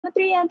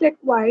Nutrient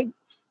required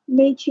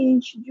may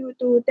change due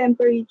to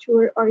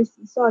temperature or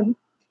season.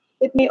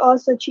 It may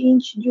also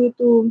change due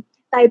to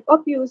type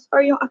of use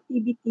or yung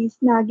activities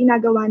na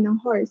ginagawa ng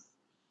horse.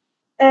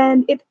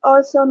 And it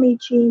also may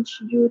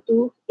change due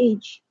to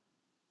age.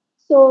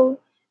 So,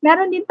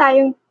 meron din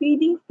tayong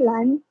feeding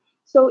plan.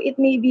 So, it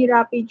may be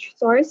rapid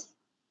source.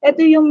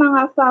 Ito yung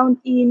mga found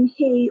in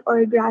hay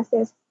or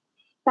grasses.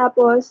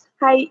 Tapos,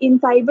 high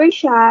in fiber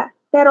siya,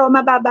 pero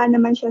mababa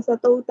naman siya sa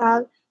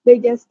total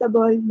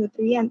digestible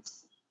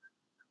nutrients.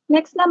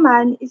 Next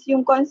naman is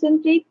yung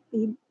concentrate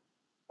feed.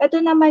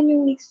 Ito naman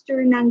yung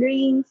mixture ng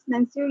grains,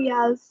 ng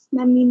cereals,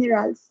 ng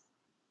minerals.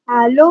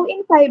 Low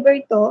in fiber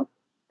to,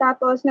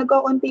 tapos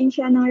nagko-contain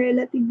siya ng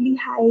relatively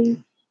high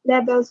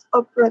levels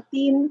of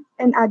protein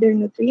and other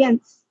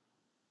nutrients.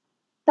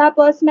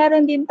 Tapos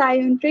meron din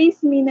tayong trace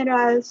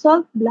mineral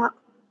salt block.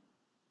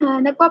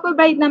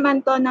 Nagpo-provide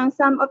naman to ng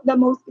some of the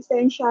most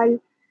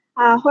essential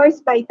horse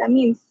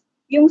vitamins.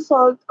 Yung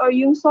salt or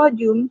yung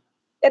sodium,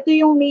 ito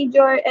yung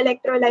major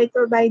electrolyte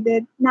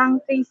provided ng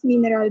trace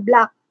mineral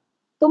block.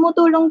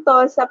 Tumutulong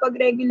to sa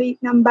pag-regulate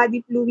ng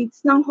body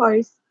fluids ng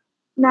horse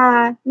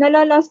na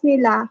nalolos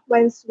nila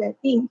while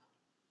sweating.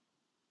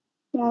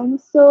 Yan.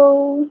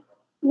 So,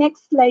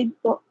 next slide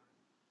po.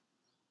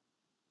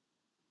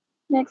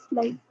 Next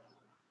slide.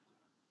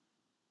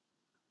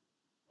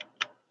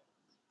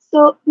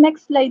 So,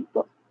 next slide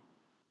po.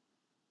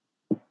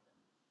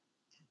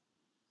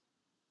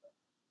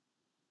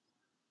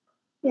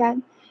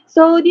 Yan.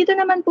 So, dito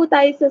naman po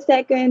tayo sa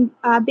second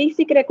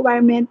basic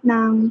requirement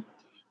ng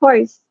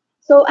horse.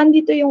 So,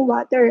 andito yung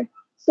water.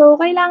 So,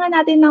 kailangan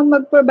natin nang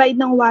mag-provide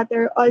ng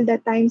water all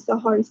the time sa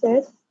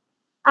horses.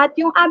 At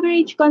yung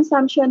average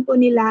consumption po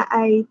nila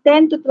ay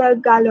 10 to 12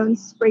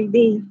 gallons per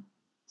day.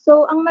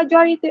 So, ang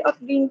majority of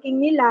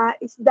drinking nila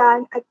is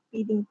done at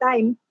feeding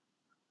time.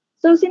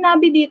 So,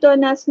 sinabi dito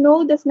na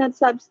snow does not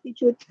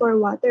substitute for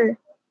water.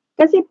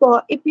 Kasi po,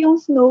 if yung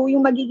snow,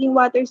 yung magiging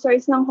water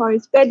source ng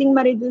horse, pwedeng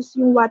ma-reduce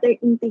yung water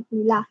intake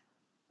nila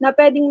na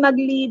pwedeng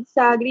mag-lead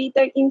sa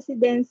greater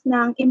incidence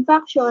ng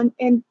infection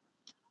and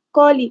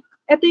colic.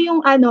 Ito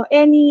yung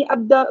any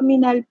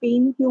abdominal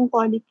pain, yung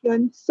colic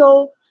yun.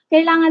 So,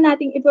 kailangan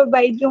nating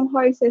i-provide yung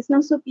horses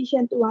ng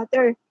sufficient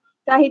water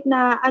kahit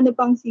na ano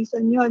pang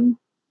season yon.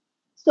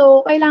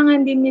 So,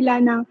 kailangan din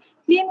nila ng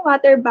clean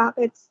water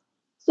buckets.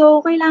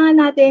 So,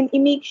 kailangan natin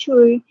i-make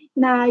sure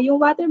na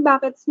yung water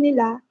buckets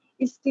nila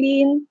is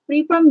clean,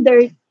 free from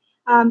dirt,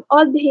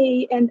 old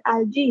hay, and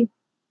algae.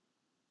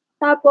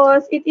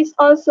 Tapos, it is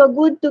also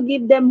good to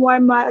give them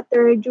warm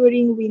water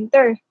during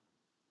winter.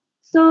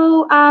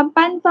 So,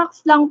 fun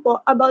facts lang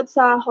po about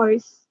sa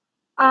horse.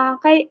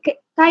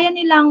 Kaya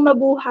nilang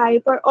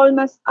mabuhay for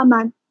almost a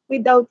month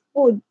without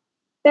food.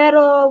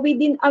 Pero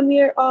within a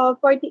mere of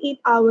 48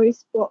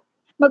 hours po,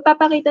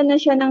 magpapakita na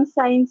siya ng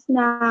signs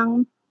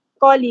ng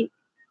colic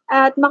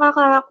at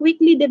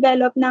makaka-quickly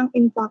develop ng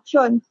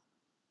infection.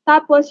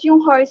 Tapos,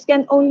 yung horse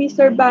can only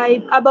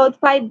survive about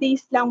 5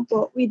 days lang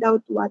po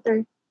without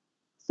water.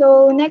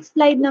 So, next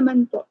slide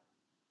naman po.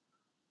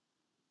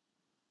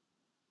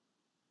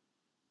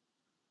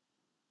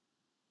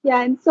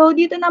 Yan. So,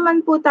 dito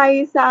naman po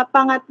tayo sa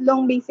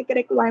pangatlong basic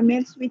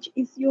requirements which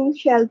is yung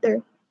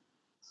shelter.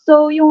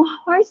 So, yung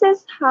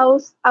horse's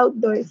house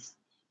outdoors.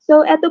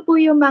 So, ito po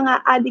yung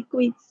mga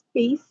adequate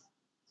space.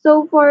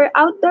 So, for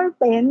outdoor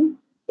pen,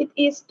 it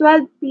is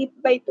 12 feet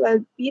by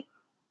 12 feet.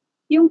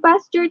 Yung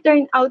pasture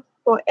turnout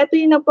po, ito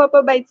yung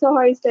nagpo-provide sa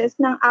horses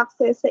ng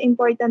access sa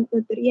important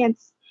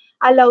nutrients,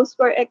 allows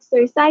for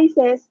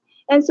exercises,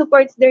 and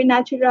supports their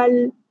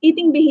natural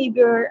eating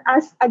behavior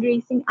as a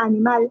grazing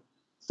animal.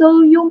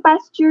 So, yung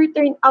pasture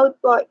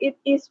turnout po, it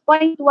is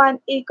 0.1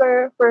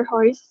 acre per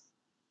horse.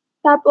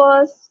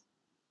 Tapos,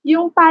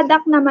 yung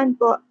paddock naman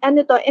po,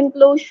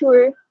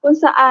 enclosure kung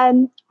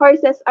saan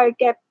horses are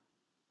kept.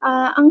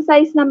 Ang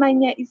size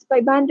naman niya is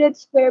 500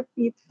 square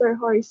feet per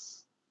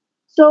horse.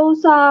 So,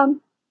 sa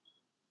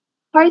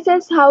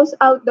horses house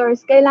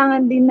outdoors,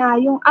 kailangan din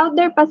na yung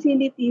outdoor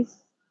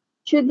facilities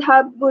should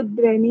have good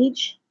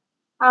drainage,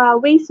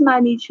 waste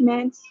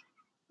management,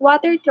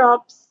 water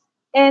troughs,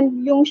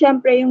 and yung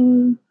syempre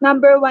yung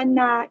number one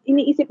na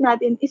iniisip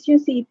natin is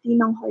yung safety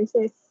ng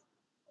horses.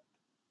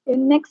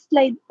 Yung next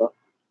slide po.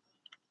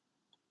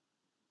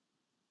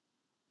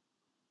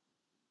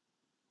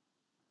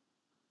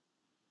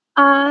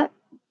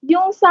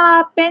 Yung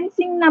sa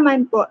fencing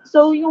naman po,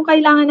 so yung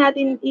kailangan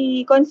natin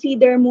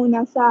i-consider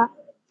muna sa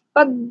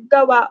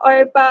paggawa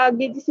or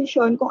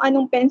pagdedesisyon kung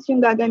anong fence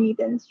yung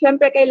gagamitin.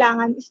 Siyempre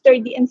kailangan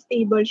sturdy and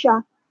stable siya.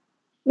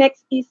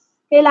 Next is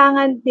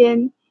kailangan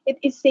din it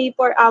is safe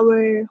for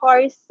our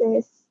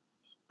horses.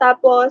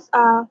 Tapos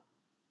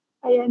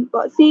ayan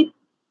po, safety.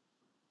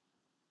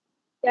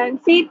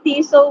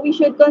 So we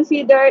should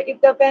consider if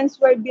the fence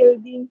we're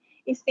building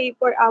is safe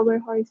for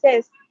our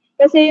horses.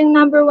 Kasi yung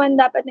number one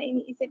dapat na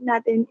iniisip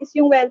natin is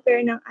yung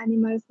welfare ng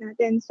animals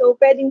natin. So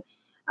pwedeng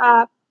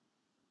uh,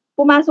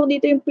 pumasok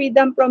dito yung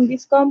freedom from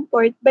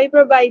discomfort by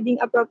providing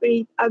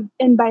appropriate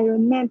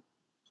environment.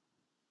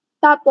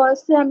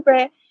 Tapos,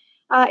 siyempre,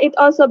 it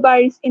also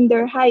varies in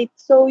their height.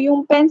 So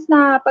yung fence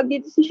na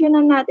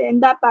pagdidesisyonan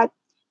natin, dapat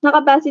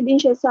nakabase din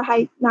siya sa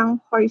height ng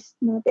horse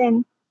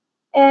natin.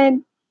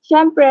 And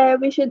syempre,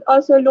 we should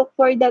also look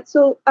for that.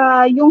 So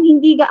yung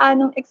hindi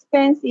gaanong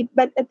expensive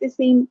but at the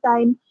same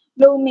time,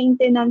 low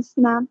maintenance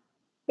na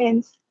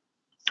fence.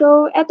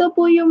 So ito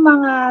po yung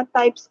mga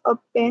types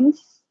of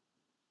fence.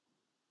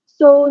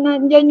 So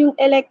nandiyan yung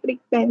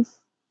electric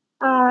fence.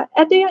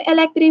 Ito yung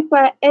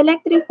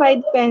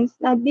electrified fence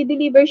na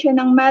di-deliver siya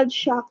ng mild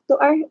shock to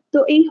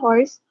a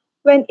horse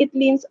when it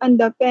leans on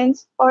the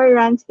fence or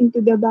runs into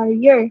the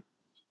barrier.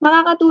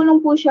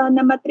 Nakakatulong po siya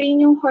na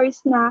matrain yung horse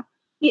na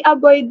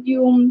i-avoid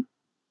yung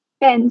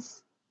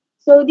fence.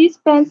 So these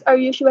fence are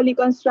usually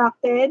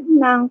constructed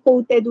ng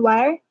coated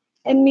wire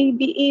and may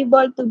be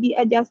able to be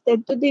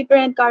adjusted to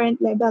different current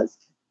levels.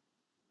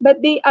 But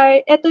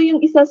ito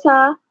yung isa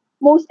sa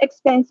most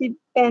expensive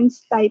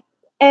fence type.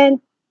 And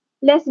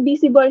less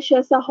visible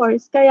siya sa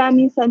horse. Kaya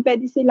minsan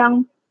pwede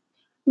silang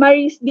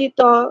ma-risk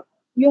dito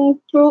yung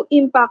through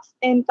impacts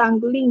and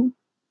tangling.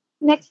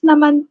 Next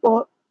naman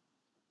po,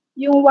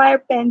 yung wire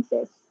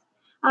fences.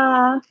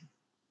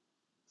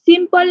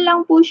 Simple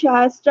lang po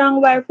siya,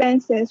 strong wire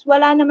fences.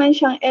 Wala naman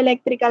siyang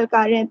electrical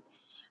current.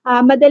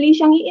 Madali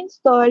siyang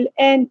i-install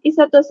and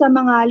isa to sa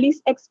mga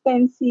least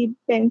expensive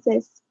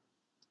fences.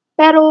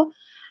 Pero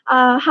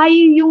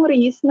high yung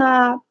risk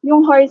na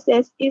yung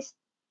horses is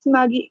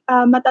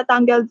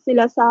matatanggal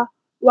sila sa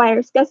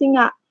wires kasi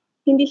nga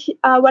hindi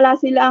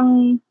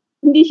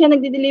siya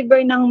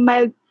nagde-deliver ng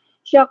mild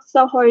shock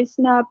sa horse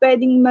na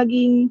pwedeng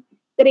maging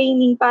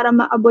training para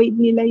ma-avoid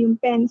nila yung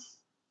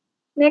fence.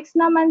 Next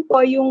naman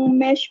po yung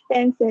mesh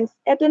fences.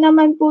 Ito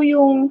naman po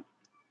yung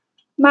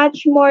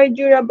much more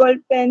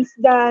durable fence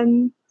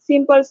than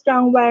simple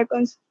strong wire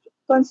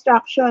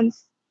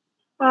constructions.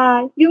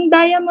 Yung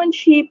diamond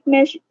shape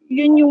mesh,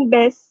 yun yung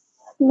best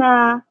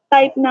na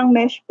type ng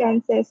mesh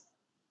fences.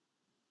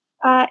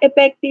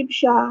 Effective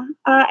siya.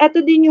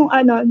 Ito din yung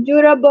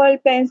durable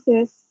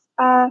fences.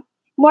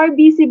 More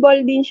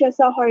visible din siya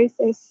sa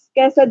horses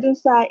kesa dun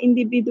sa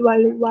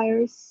individual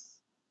wires.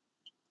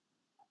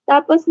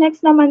 Tapos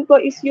next naman po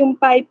is yung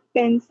pipe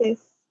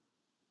fences.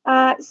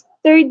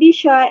 Sturdy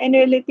siya and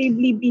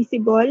relatively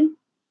visible.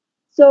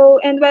 So,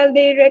 and while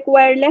they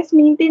require less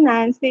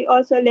maintenance, they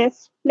also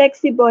less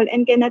flexible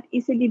and cannot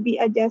easily be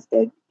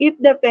adjusted if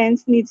the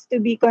fence needs to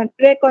be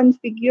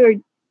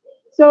reconfigured.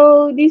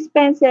 So, these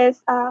fences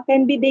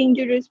can be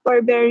dangerous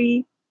for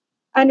very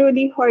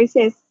unruly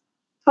horses.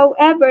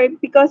 However,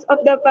 because of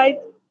the pipe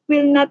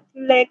will not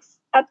flex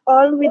at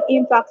all with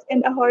impacts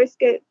and a horse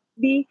can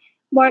be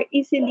more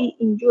easily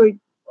injured.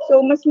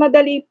 So, mas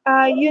madali,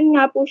 yun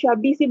nga po siya,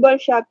 visible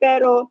siya,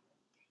 pero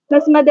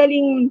mas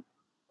madaling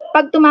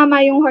pag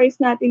tumama yung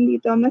horse natin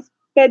dito, mas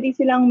pwede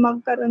silang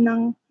magkaroon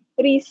ng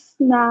risk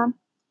na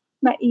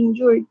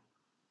ma-injured.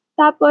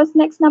 Tapos,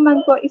 next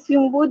naman po is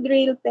yung wood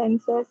rail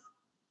fences.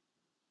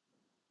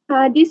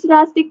 These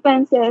rustic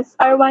fences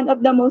are one of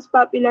the most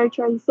popular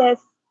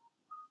choices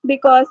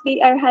because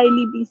they are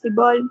highly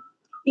visible,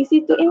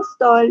 easy to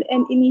install,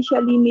 and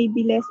initially may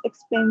be less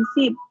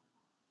expensive.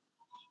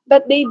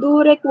 But they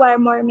do require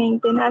more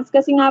maintenance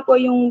kasi nga po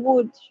yung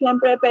wood,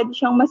 syempre pwede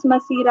siyang mas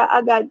masira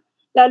agad,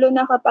 lalo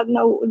na kapag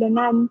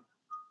nauulanan.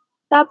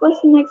 Tapos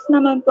next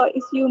naman po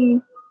is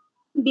yung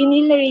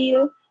vinyl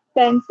rail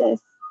fences.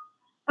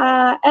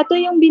 Ito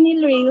yung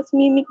vinyl rails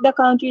mimic the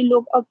country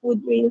look of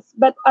wood rails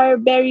but are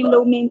very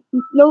low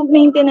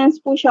maintenance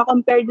po siya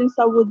compared dun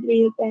sa wood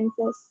rail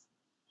fences.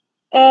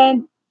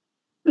 And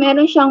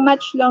meron siyang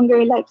much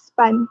longer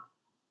lifespan.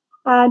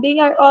 They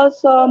are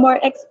also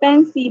more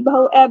expensive,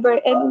 however,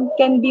 and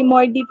can be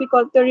more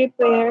difficult to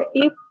repair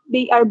if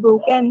they are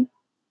broken.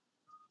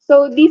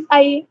 So these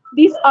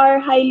are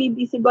highly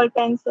visible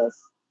fences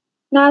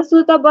na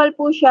suitable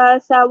po siya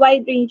sa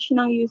wide range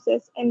ng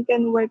uses and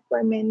can work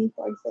for many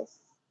horses.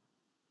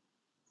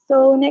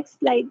 So, next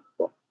slide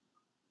po.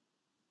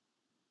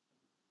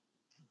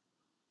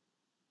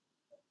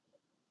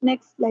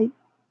 Next slide.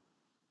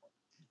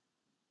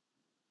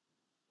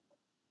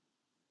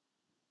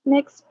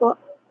 Next po.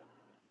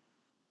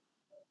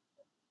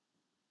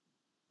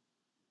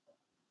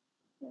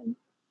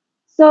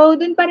 So,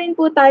 dun pa rin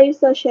po tayo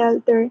sa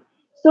shelter.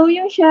 So,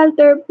 yung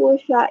shelter po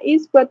siya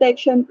is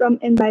protection from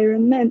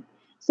environment.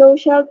 So,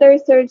 shelter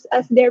serves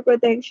as their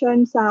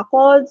protection sa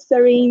cold,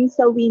 sa rain,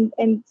 sa wind,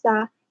 and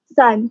sa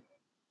sun.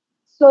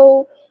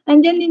 So,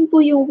 andyan din po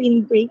yung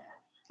windbreak.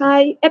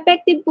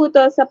 Effective po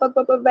to sa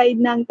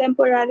pagpaprovide ng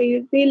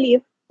temporary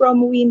relief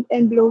from wind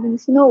and blowing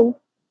snow.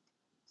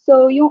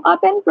 So, yung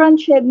open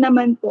front shed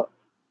naman po,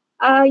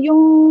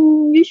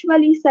 yung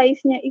usually size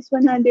niya is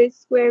 100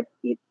 square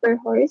feet per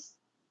horse.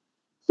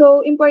 So,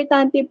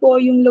 importante po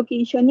yung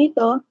location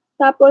nito.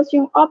 Tapos,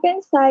 yung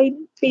open side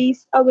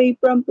face away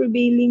from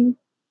prevailing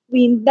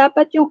wind.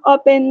 Dapat yung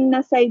open na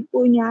side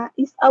po niya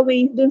is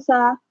away dun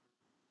sa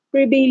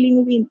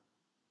prevailing wind.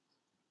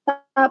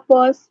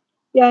 Tapos,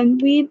 yan,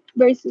 width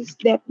versus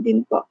depth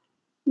din po.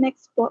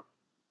 Next po.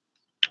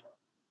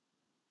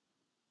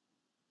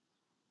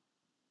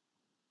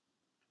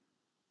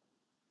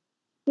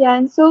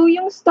 Yan. So,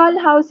 yung stall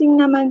housing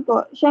naman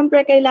po,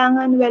 syempre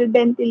kailangan well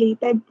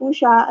ventilated po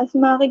siya as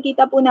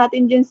makikita po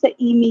natin dyan sa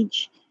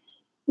image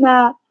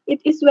na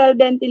it is well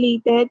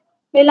ventilated.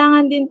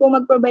 Kailangan din po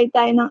mag-provide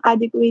tayo ng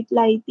adequate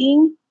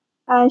lighting.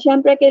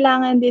 Syempre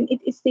kailangan din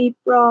it is safe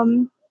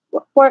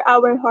for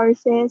our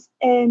horses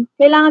and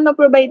kailangan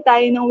mag-provide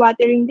tayo ng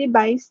watering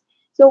device.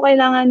 So,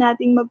 kailangan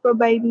nating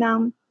mag-provide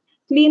ng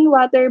clean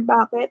water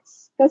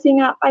buckets kasi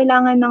nga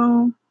kailangan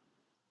ng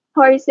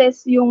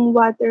horses yung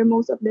water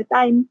most of the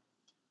time.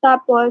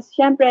 Tapos,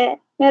 syempre,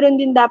 meron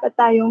din dapat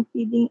tayong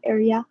feeding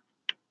area.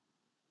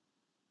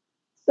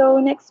 So,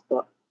 next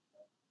po.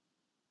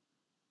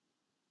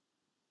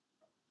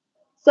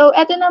 So,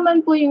 eto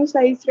naman po yung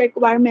size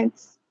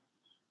requirements.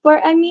 For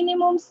a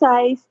minimum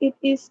size, it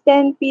is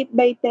 10 feet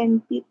by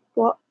 10 feet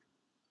po.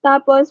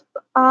 Tapos,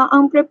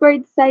 ang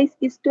preferred size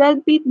is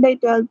 12 feet by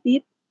 12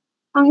 feet.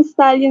 Ang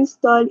stallion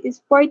stall is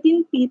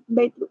 14 feet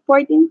by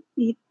 14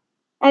 feet.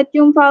 At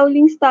yung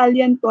fowling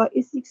stallion po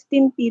is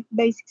 16 feet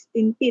by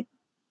 16 feet.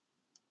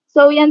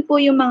 So, yan po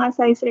yung mga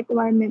size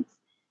requirements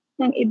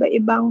ng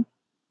iba-ibang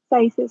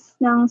sizes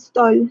ng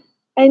stall,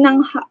 ay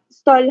ng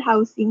stall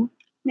housing.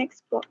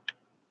 Next po.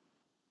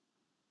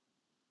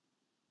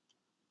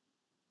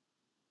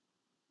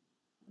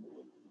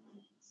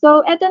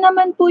 So, eto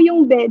naman po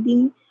yung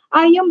bedding.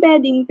 Yung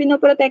bedding,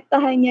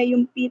 pinoprotektahan niya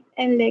yung feet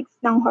and legs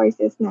ng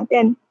horses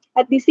natin.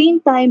 At the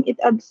same time,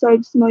 it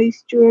absorbs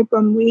moisture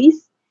from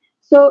waste.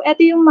 So,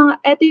 eto yung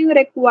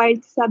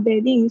required sa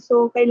bedding.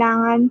 So,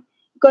 kailangan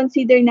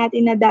consider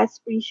natin na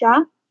dust-free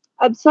siya,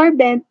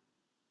 absorbent,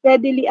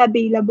 readily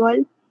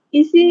available,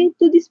 easy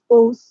to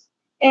dispose,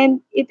 and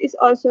it is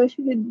also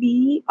should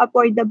be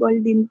affordable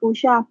din po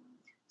siya.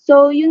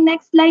 So, yung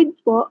next slide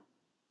po.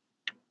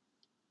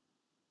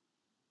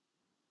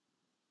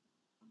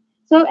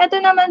 So, ito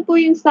naman po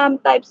yung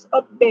some types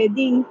of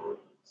bedding.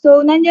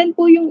 So, nandyan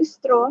po yung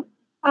straw.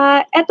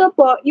 Ito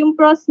po, yung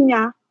pros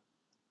niya,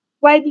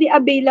 widely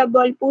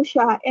available po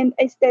siya and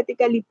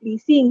aesthetically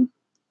pleasing.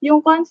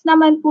 Yung cons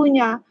naman po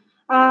niya,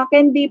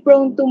 can be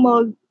prone to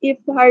mold if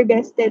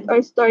harvested or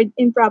stored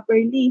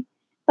improperly.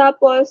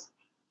 Tapos,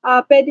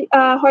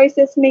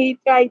 horses may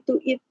try to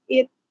eat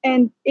it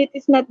and it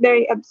is not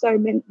very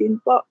absorbent din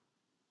po.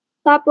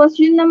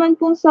 Tapos, yun naman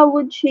po sa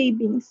wood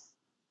shavings.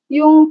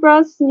 Yung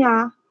pros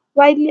niya,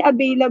 widely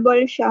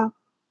available siya.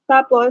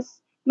 Tapos,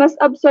 mas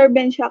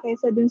absorbent siya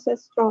kaysa dun sa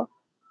straw.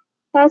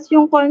 Tapos,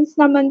 yung cons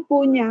naman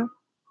po niya,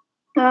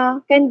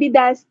 can be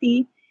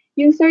dusty.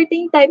 Yung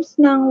certain types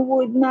ng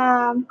wood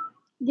na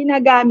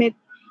ginagamit,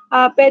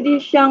 pwede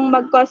siyang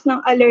mag-cause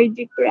ng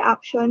allergic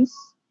reactions.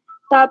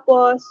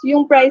 Tapos,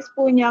 yung price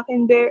po niya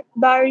can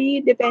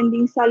vary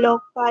depending sa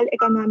local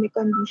economic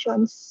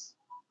conditions.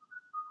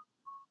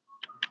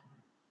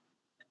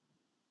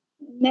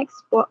 Next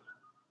po.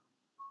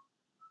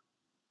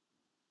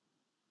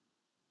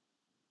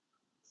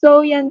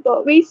 So, yan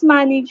po, waste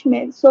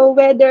management. So,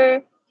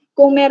 whether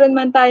kung meron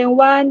man tayong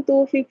 1,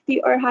 2,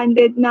 50, or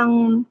 100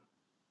 ng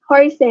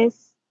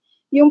horses,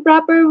 yung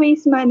proper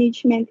waste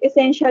management,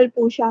 essential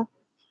po siya.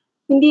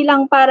 Hindi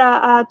lang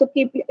para to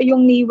keep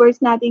yung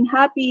neighbors nating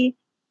happy,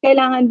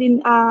 kailangan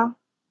din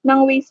ng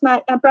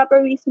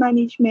proper waste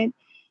management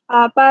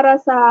para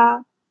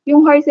sa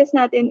yung horses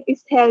natin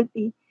is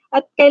healthy.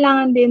 At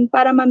kailangan din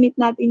para ma-meet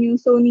natin yung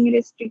zoning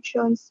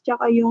restrictions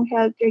tsaka yung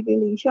health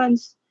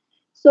regulations.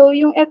 So,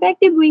 yung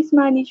effective waste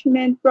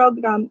management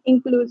program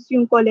includes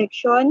yung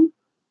collection,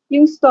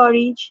 yung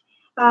storage,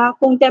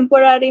 kung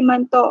temporary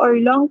man to or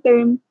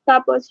long-term,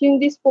 tapos yung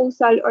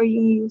disposal or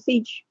yung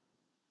usage.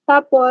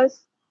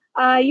 Tapos,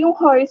 yung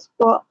horse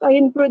po,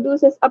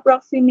 produces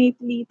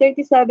approximately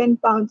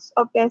 37 pounds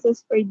of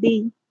feces per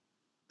day,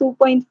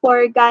 2.4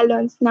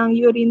 gallons ng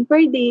urine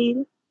per day.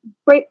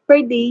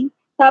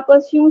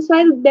 Tapos, yung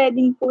soil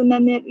bedding po na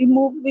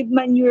remove with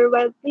manure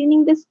while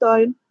cleaning the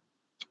stall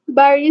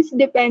varies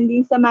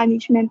depending sa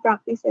management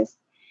practices,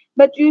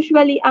 but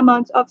usually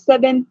amounts of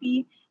 70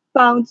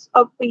 pounds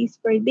of waste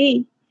per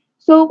day.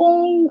 So,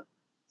 kung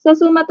sa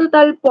suma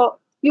total po,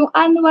 yung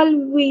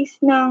annual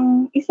waste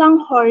ng isang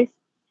horse,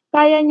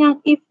 kaya niyang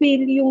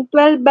i-fill yung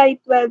 12 by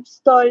 12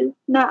 stall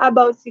na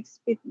about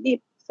 6 feet deep.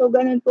 So,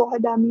 ganun po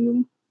kadami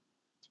yung.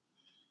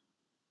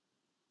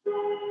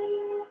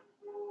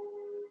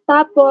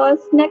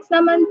 Tapos, next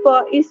naman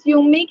po is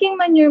yung making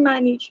manure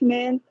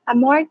management a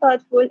more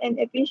thoughtful and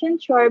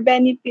efficient chore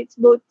benefits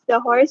both the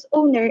horse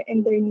owner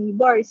and their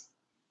neighbors.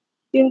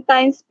 Yung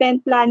time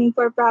spent planning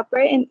for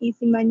proper and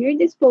easy manure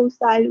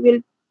disposal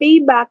will pay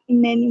back in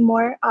many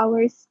more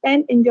hours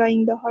spent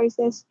enjoying the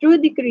horses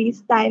through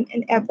decreased time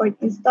and effort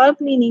in stall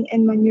cleaning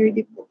and manure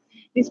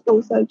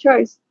disposal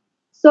chores.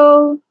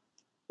 So,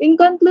 in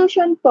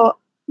conclusion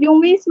po,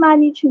 yung waste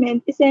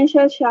management,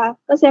 essential siya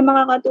kasi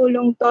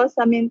makakatulong to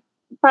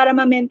para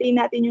ma-maintain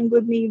natin yung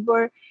good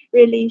neighbor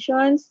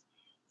relations,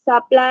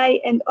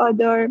 supply, and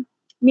other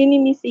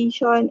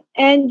minimization,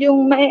 and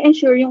yung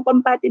ma-ensure yung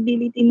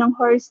compatibility ng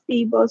horse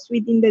stables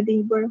within the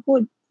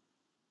neighborhood.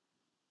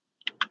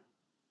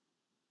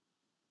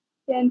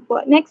 Yan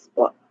po. Next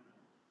po.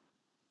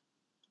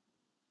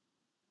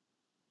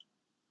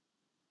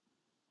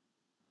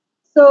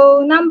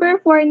 So, number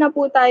 4 na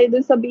po tayo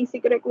dun sa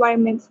basic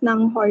requirements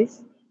ng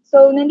horse.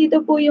 So, nandito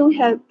po yung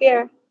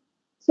healthcare.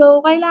 So,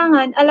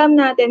 kailangan alam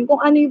natin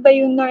kung ano ba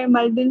yung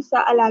normal dun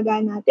sa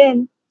alaga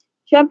natin.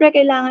 Siyempre,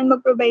 kailangan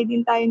mag-provide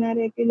din tayo ng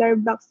regular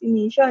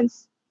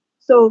vaccinations.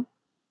 So,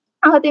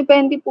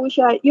 nakadepende po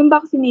siya, yung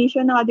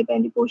vaccination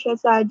nakadepende po siya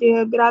sa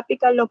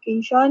geographical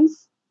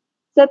locations,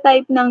 sa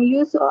type ng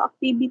use o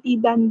activity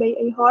done by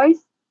a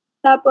horse,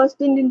 tapos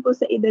dun din po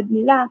sa edad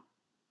nila.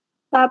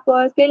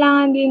 Tapos,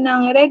 kailangan din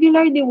ng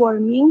regular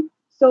deworming.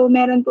 So,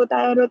 meron po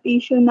tayo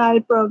rotational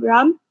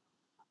program.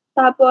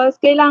 Tapos,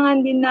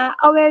 kailangan din na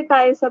aware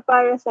tayo sa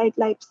parasite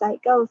life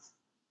cycles.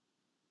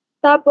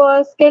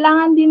 Tapos,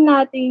 kailangan din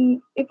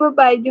nating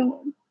i-provide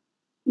yung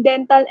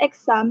dental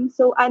exam.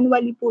 So,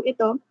 annually po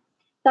ito.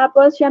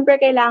 Tapos, syempre,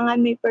 kailangan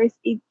may first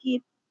aid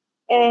kit.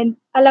 And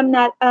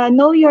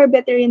know your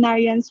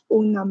veterinarian's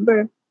phone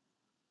number.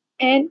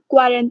 And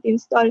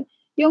quarantine stall.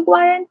 Yung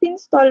quarantine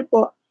stall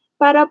po,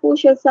 para po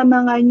siya sa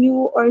mga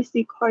new or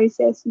sick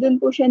horses. Doon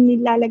po siya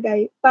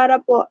nilalagay para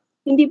po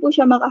hindi po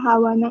siya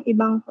makahawa ng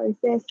ibang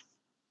horses.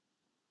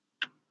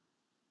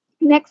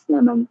 Next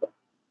naman po.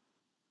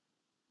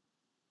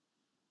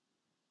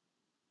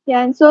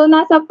 Yan. So,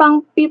 nasa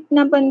pang-fifth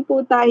naman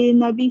po tayo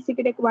na basic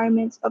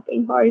requirements of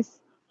a horse.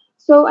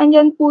 So,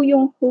 andyan po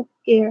yung hoof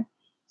care.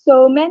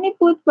 So, many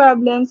foot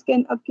problems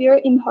can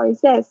occur in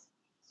horses.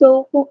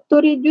 So, to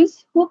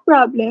reduce hoof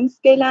problems,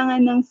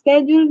 kailangan ng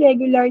scheduled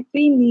regular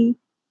trimming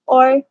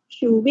or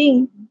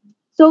shoeing.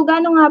 So,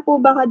 gaano nga po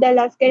ba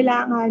kadalas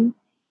kailangan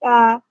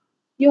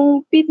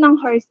yung feet ng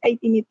horse ay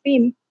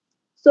tinitrim?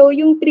 So,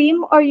 yung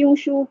trim or yung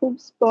shoe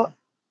hooves po,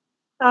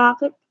 uh,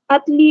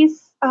 at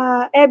least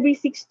every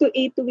 6 to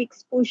 8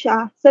 weeks po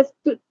siya sa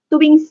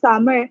tuwing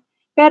summer.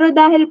 Pero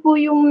dahil po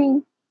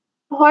yung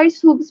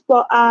horse hooves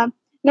po,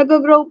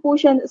 nag-grow po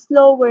siya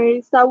slower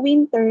sa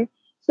winter.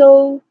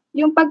 So,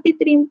 yung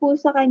pagtitrim po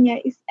sa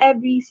kanya is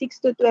every 6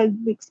 to 12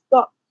 weeks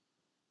po.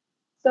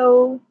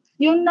 So,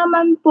 yun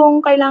naman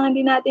pong kailangan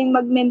din natin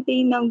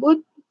mag-maintain ng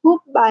good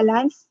hoof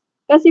balance.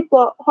 Kasi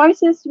po,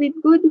 horses with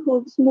good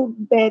hooves move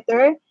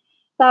better,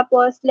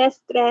 tapos less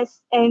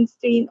stress and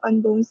strain on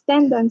bones,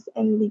 tendons,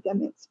 and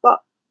ligaments po.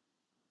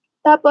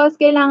 Tapos,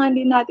 kailangan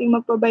din natin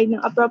mag-provide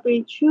ng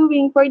appropriate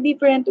shoeing for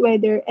different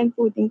weather and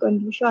footing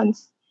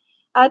conditions.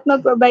 At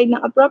mag-provide ng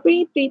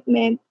appropriate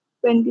treatment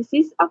when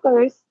disease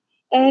occurs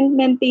and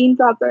maintain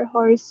proper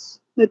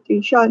horse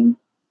nutrition.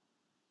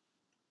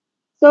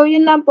 So,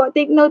 yun lang po.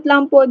 Take note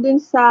lang po dun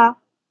sa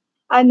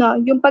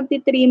yung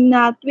pagtitrim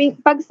na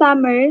pag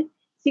summer,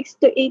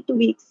 6 to 8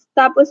 weeks.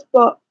 Tapos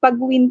po, pag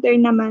winter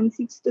naman,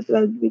 6 to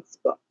 12 weeks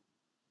po.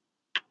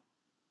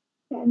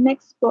 Yeah,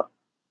 next po.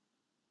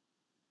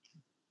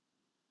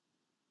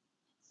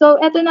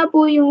 So, eto na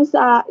po yung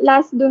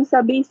last dun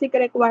sa basic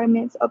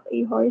requirements of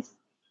a horse.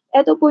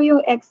 Eto po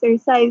yung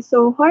exercise.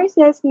 So,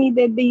 horses need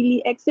a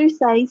daily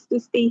exercise to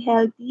stay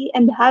healthy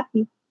and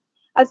happy.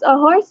 As a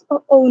horse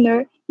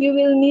owner, you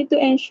will need to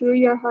ensure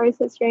your horse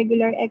has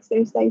regular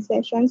exercise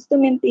sessions to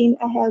maintain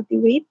a healthy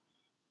weight.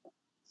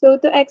 So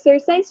to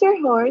exercise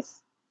your horse,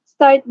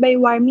 start by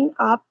warming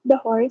up the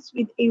horse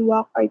with a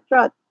walk or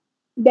trot.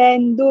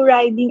 Then do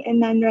riding and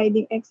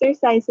non-riding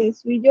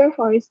exercises with your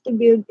horse to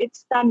build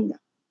its stamina.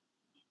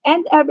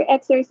 End every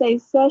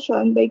exercise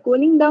session by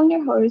cooling down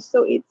your horse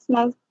so it's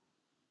not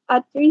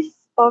at risk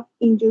of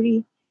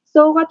injury.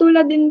 So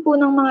katulad din po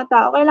ng mga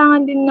tao,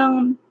 kailangan din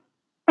ng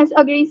as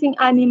a grazing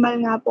animal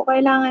nga po,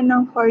 kailangan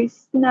ng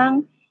horse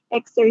ng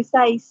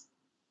exercise.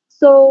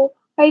 So,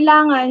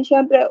 kailangan,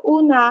 syempre,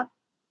 una,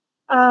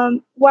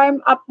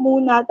 warm up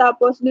muna,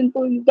 tapos dun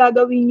po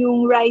gagawin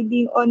yung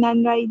riding o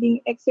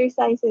non-riding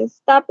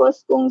exercises.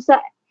 Tapos, kung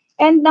sa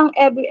end ng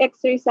every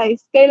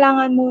exercise,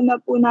 kailangan muna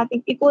po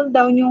natin i-cool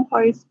down yung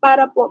horse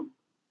para po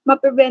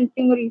ma-prevent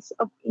yung risk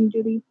of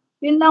injury.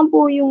 Yun lang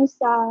po yung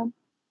sa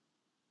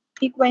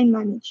equine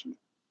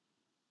management.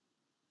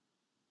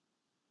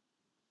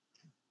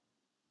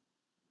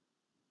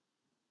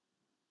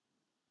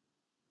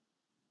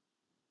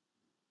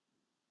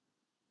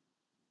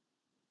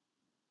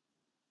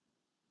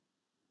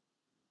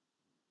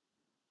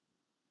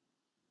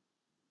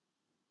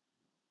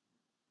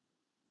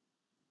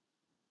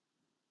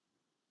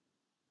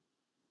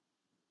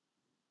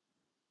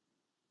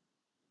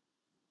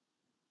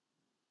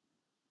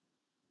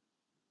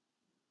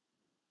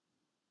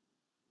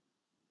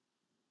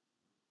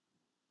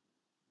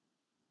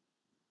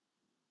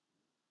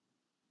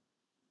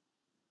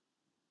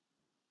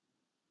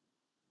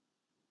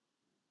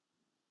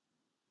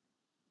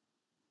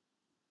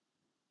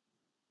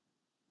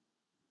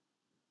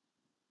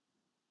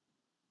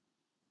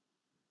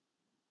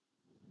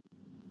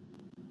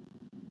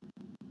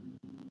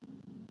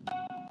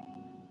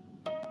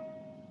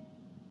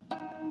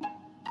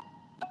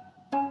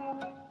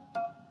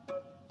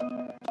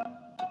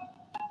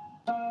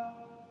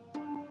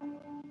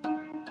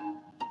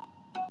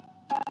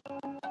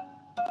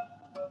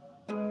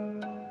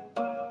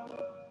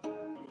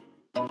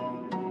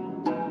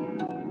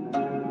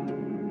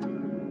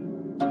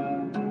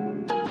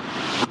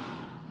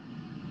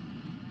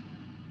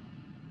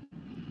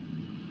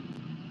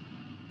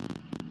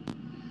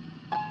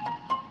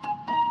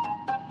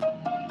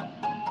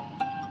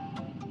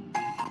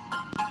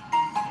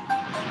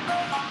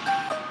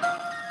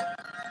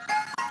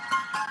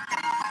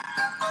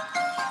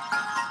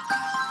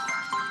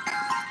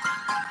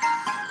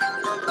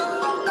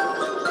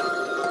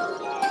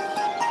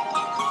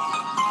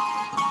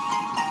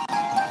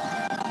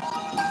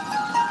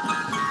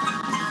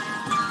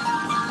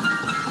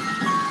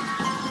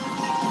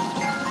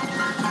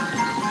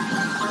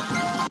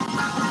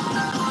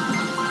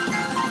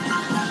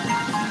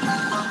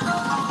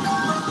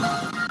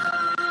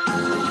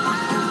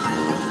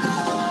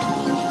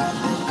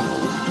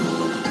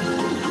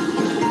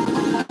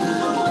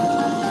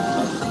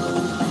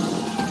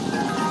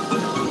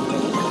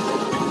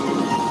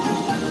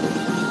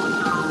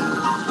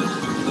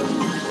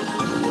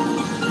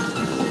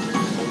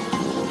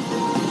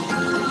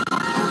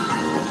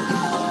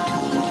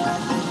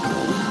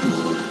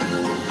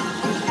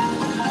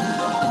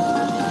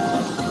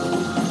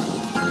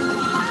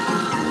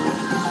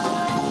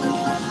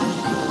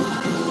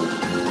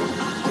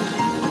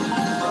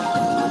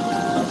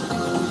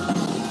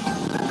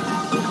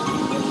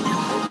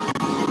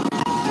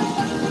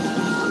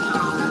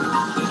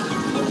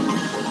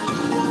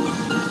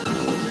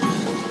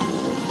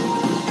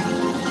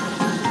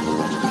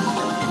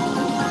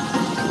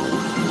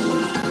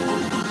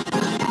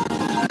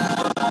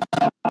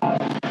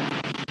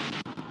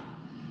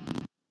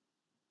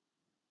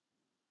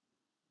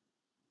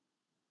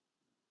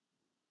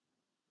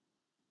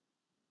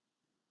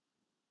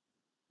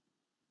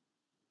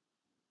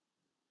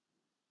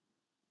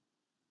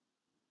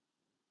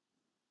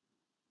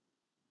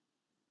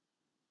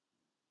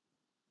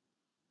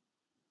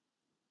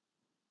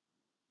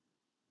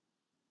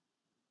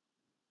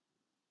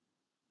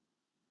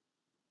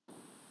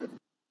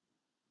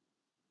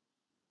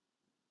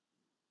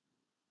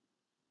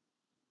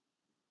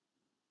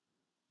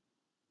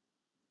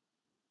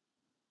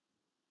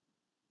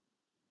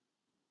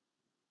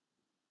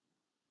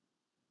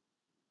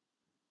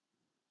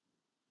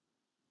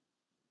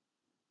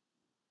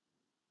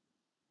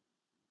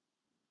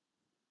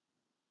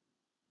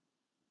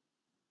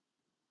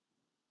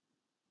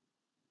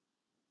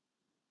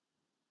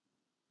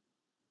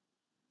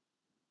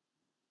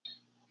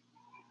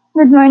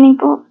 Good morning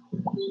po.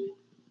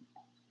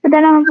 Sada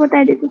naman po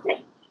tayo dito sa...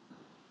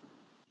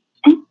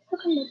 Ay,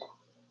 saan ba ito?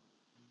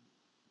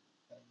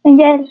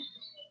 Angel.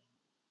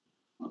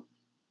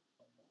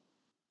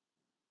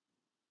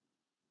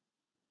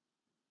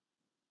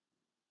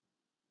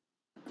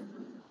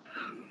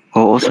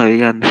 Oo,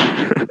 sa'yo yan.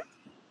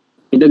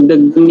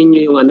 Idagdag din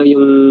ninyo yung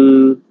yung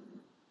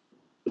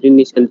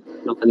rinisend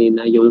no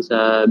kanina, yung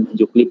sa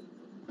video clip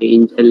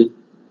ni Angel.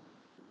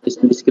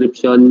 Sa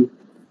description,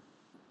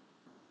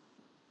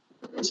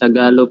 sa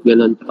Gallup,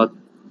 gano'n.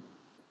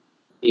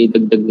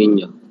 Idagdag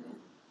ninyo.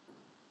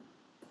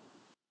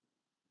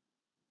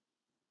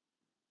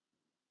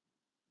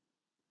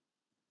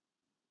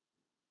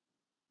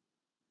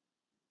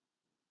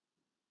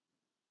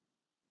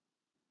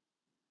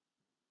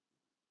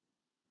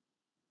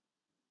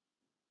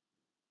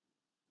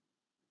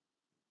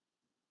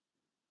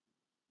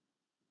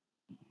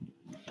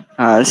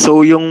 So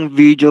yung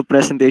video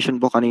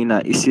presentation po kanina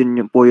is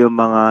yun po yung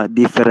mga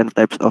different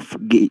types of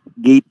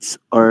gates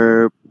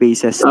or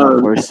phases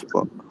ng course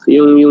po. So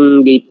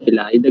yung gate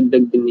nila,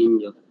 idagdag din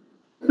ninyo.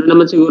 Ano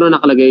naman siguro,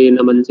 nakalagay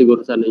naman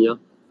siguro sa nyo?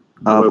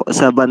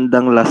 Sa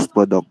bandang last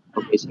po, Doc.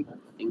 Okay, sige.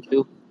 Thank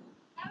you.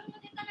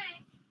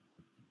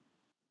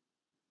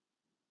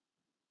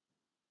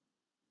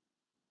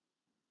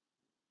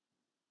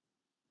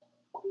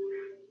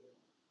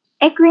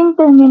 Equine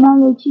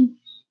terminology.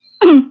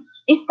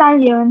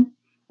 Stallion,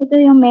 ito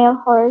yung male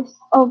horse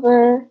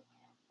over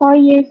 4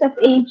 years of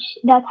age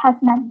that has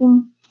not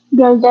been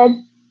gelded.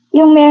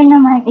 Yung mare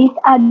naman is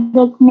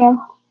adult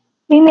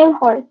female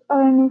horse,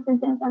 or minsan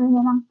sinasabi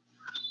nilang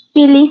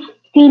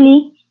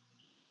filly,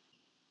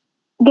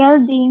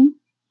 gelding,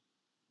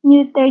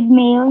 neutered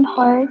male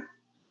horse,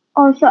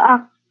 also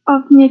act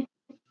of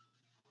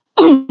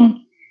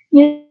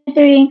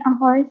neutering a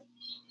horse,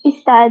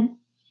 stud,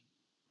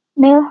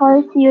 male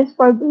horse used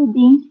for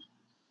breeding,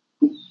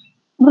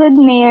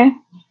 broodmare,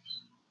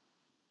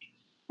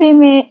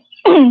 female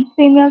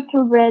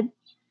purebred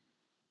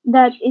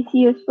that is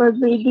used for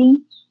breeding,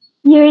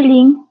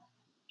 yearling,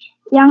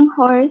 young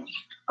horse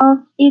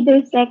of either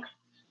sex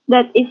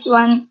that is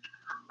 1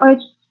 or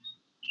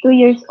 2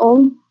 years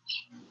old,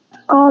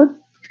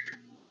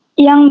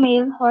 young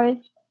male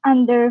horse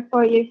under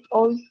 4 years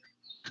old,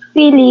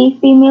 filly,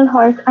 female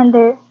horse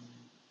under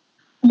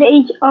the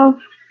age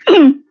of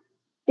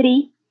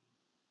 3,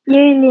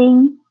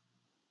 yearling,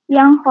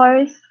 young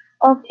horse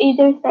of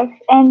either sex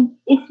and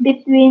is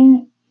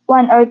between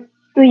 1 or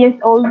 2 years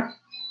old,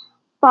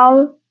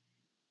 foal,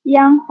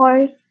 young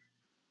horse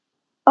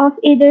of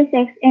either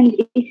sex and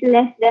is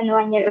less than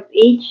 1 year of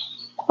age,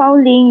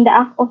 fowling, the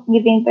act of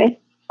giving birth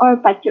or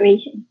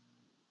paturation.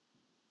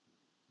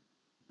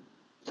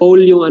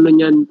 Foal yung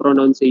niyan,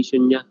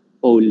 pronunciation niya.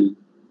 Foal.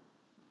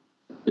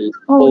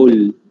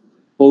 Foal.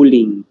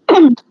 Fowling.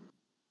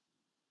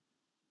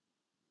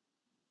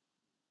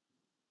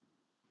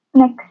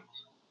 Next.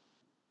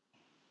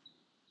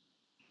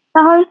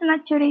 Sa horse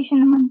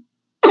maturation naman.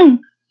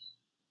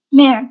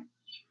 Mare.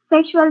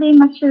 Sexually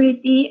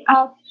maturity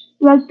at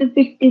 12 to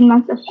 15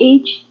 months of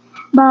age,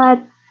 but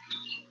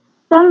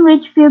some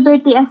reach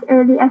puberty as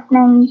early as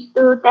 9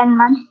 to 10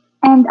 months,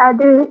 and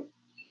others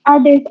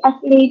as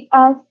late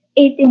as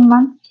 18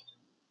 months.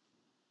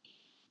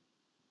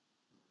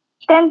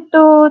 10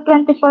 to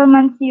 24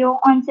 months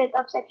yung onset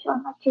of sexual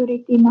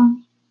maturity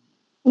ng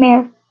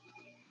mare.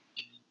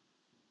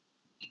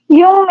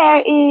 Yung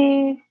mare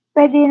is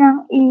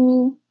pwedeng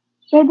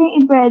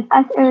i-bred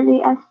as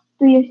early as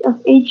 2 years of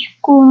age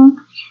kung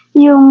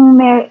yung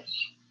mare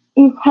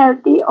is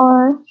healthy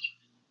or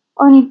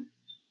on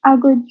a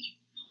good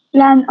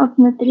plan of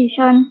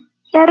nutrition.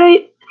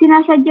 Pero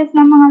sinasuggest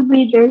ng mga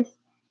breeders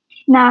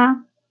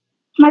na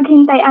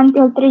maghintay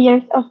until 3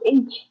 years of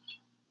age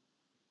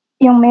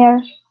yung mare.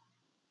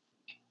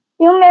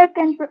 Yung mare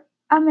can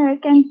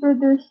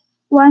produce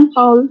 1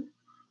 foal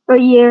per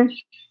year.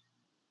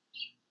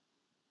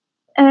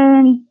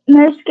 And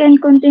mares can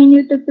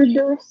continue to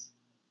produce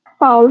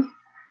fowls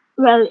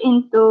well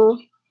into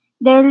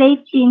their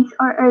late teens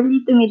or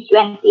early to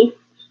mid-20s.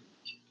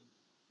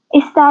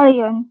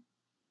 Stallion.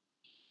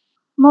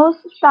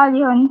 Most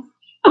stallions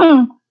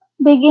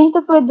begin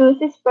to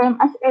produce sperm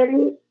as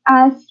early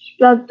as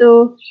 12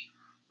 to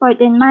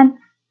 14 months.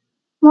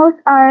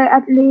 Most are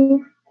at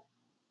least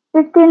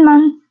 15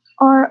 months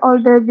or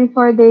older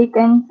before they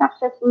can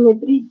successfully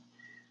breed.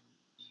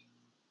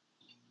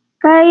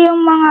 Kaya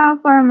yung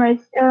mga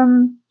farmers,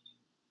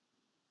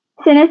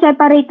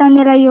 sineseparate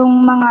nila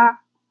yung mga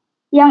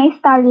young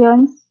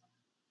stallions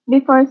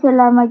before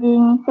sila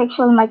maging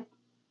sexual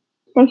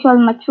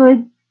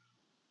matured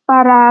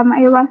para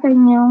maiwasan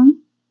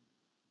yung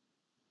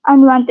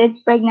unwanted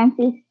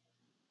pregnancies.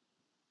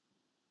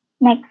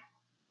 Next.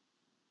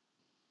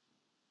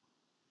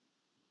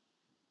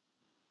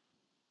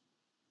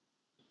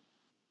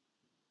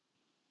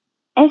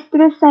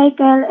 Estrus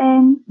cycle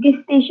and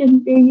gestation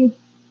period.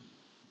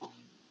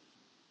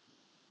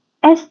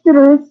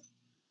 Estrus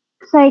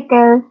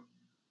cycle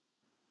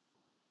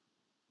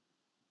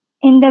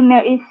in the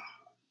mare is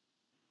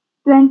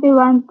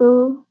 21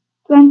 to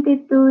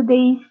 22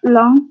 days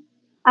long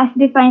as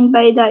defined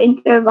by the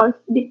intervals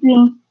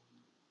between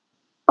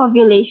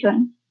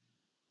ovulation.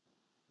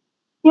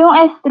 Yung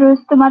estrus,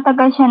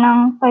 tumatagal siya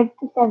ng 5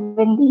 to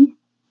 7 days.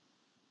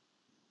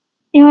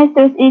 Yung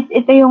estrus is,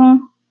 ito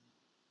yung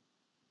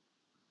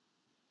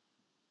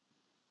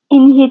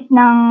in-heat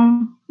ng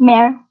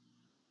mare.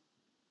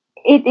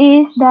 It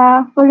is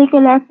the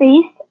follicular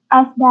phase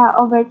as the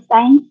overt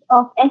signs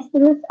of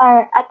estrus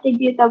are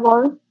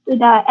attributable to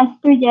the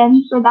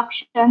estrogen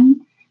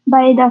production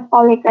by the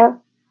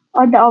follicle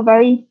or the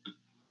ovary.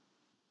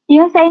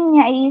 Yung sign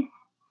niya is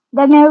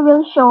the mare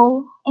will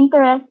show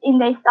interest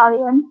in the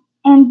stallion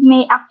and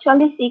may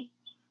actually seek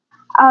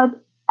out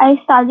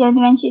a stallion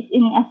when she's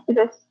in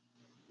estrus.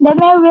 The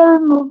mare will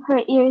move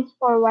her ears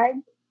forward,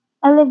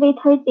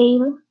 elevate her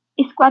tail,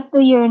 squat to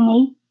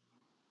urinate.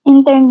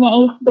 In term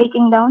niya is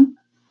breaking down.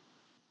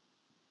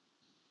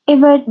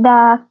 Evert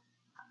the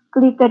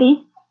clitoris,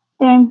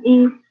 term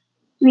is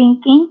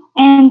winking,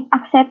 and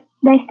accept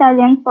the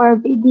stallion for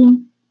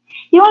breeding.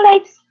 Yung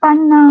lifespan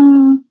ng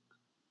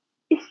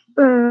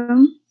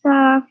sperm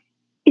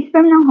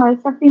ng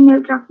horse sa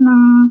female tract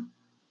ng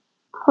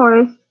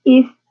horse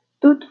is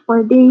 2 to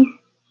 4 days.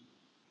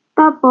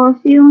 Tapos,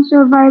 yung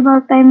survival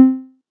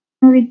time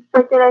with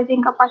fertilizing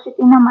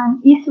capacity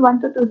naman is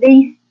 1 to 2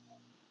 days.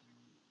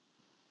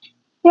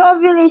 Yung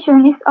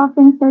ovulation is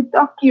often said to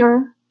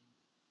occur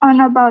on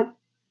about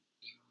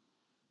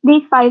day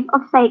 5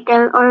 of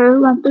cycle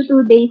or 1 to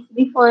 2 days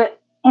before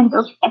end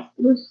of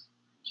estrus.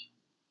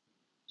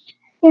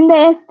 In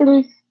the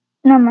estrus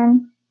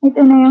naman, ito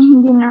na yung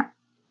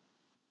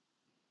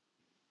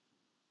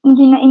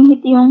hindi na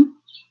inhit yung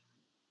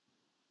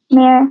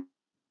mare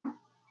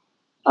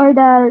or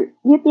the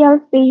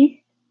luteal phase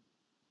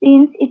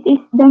since it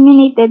is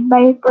dominated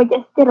by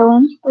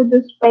progesterone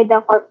produced by the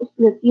corpus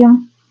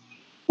luteum.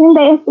 Yung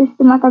estrus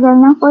tumatagal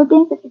ng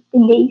 14 to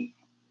 15 days.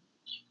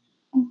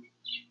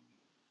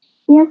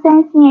 Yung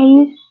sense niya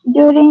is,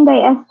 during the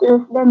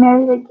estrus, the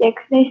mare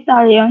rejects the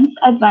stallion's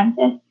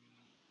advances.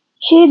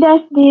 She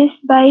does this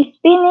by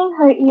spinning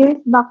her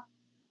ears back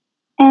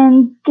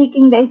and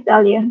kicking the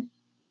stallion.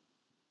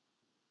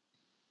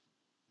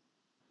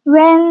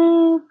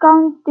 When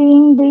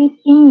counting days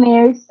in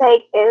mare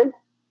cycle,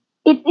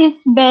 it is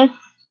best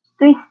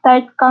to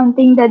start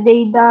counting the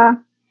day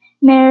the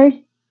mare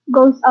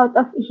goes out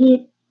of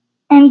heat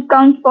and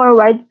count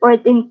forward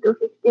 14 to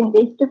 15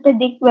 days to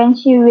predict when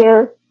she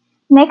will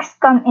next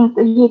come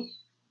into heat.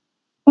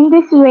 In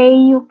this way,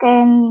 you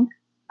can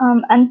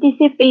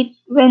anticipate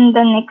when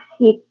the next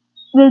heat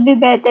will be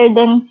better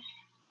than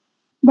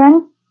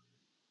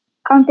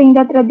counting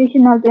the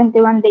traditional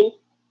 21 days.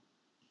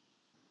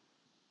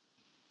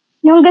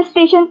 Yung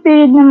gestation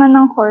period naman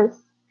ng horse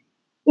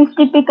is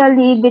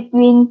typically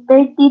between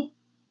 330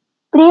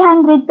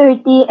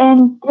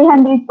 and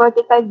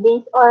 345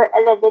 days or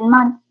 11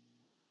 months.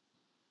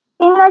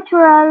 In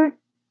natural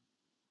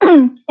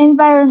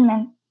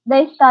environment,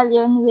 the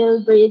stallion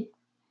will breed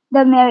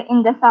the mare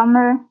in the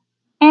summer,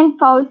 and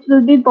foals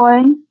will be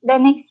born the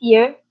next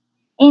year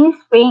in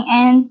spring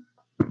and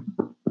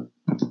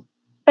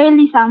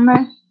early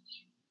summer.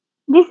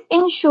 This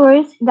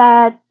ensures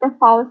that the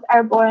foals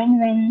are born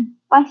when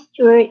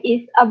pasture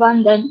is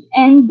abundant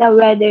and the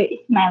weather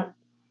is mild.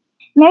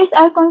 Mares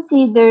are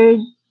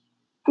considered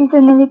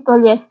seasonally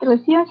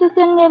polyestrous. Yung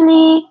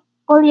seasonally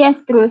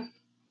polyestrous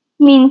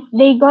means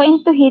they go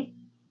into heat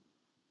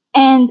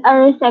and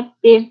are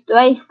receptive to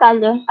a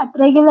stallion at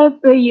regular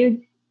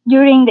periods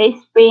during the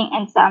spring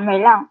and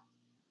summer lang.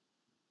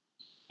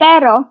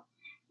 Pero,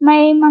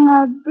 may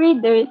mga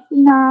breeders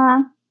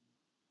na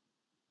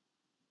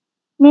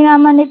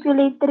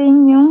minamanipulate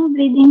rin yung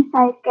breeding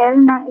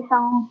cycle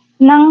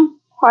ng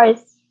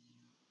horse.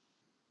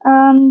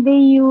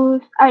 They use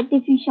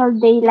artificial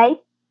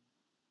daylight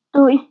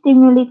to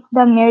stimulate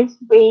the mare's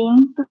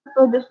brain to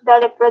produce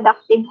the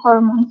reproductive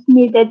hormones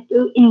needed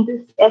to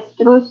induce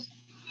estrus.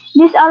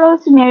 This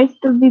allows mares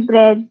to be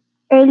bred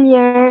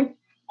earlier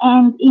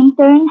and in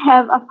turn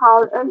have a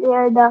foal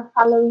earlier the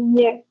following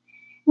year.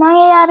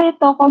 Nangyayari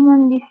ito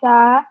commonly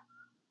sa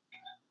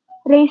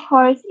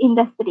racehorse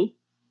industry.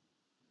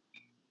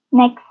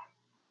 Next.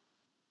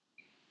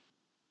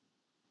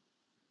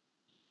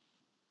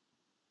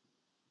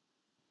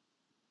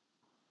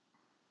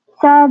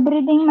 Sa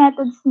breeding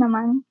methods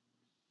naman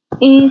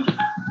is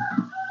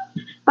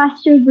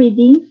pasture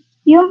breeding.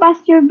 Yung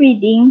pasture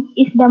breeding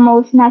is the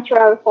most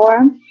natural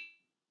form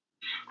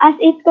as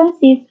it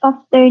consists of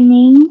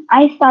turning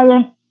a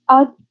stallion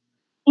out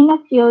in a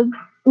field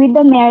with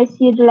the mares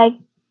you'd like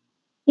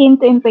him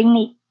to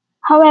impregnate.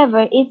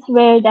 However, it's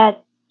rare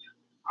that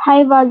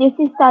high-value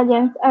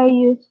stallions are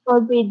used for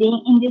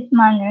breeding in this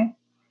manner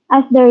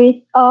as the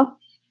risk of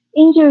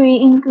injury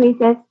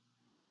increases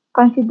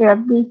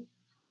considerably.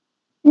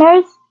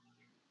 Mares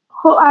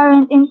who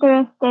aren't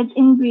interested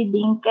in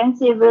breeding can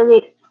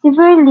severely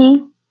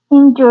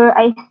injure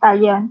a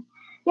stallion.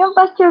 Yung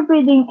pasture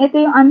breeding, ito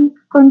yung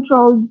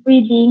uncontrolled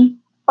breeding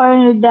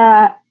or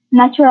the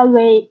natural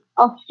way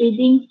of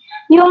breeding.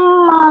 Yung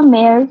mga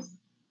mares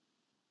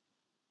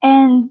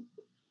and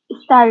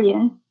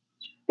stallions.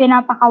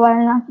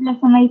 Pinapakawalan lang sila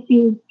sa may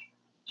field.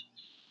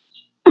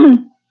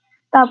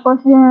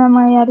 Tapos yun na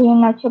mangyayari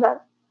yung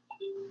natural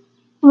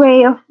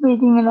way of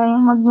breeding nila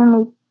yung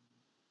mag-mate.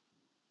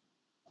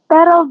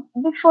 Pero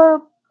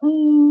before,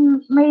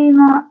 may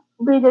mga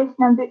breeders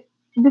na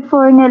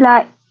before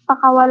nila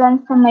pakawalan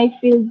sa may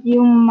field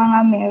yung mga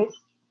mares,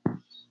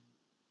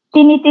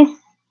 tinitis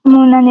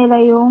muna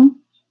nila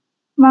yung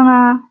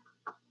mga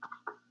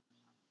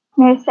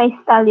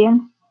mare-sized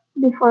stallions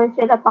before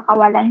sila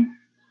pakawalan.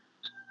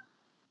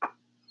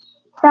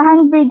 Sa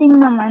hand breeding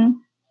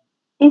naman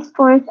is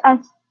forced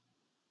as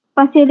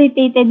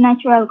facilitated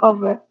natural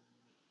cover.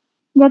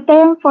 The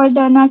term for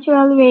the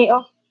natural way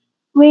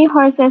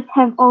horses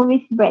have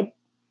always bred.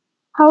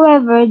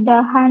 However,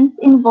 the hands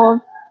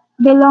involved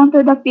belong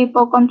to the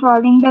people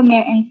controlling the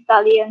mare and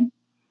stallion.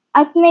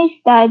 At many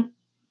stud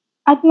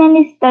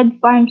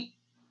farms,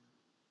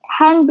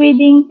 hand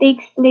breeding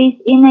takes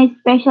place in a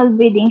special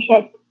breeding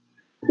shed.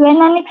 When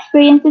an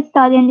experienced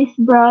stallion is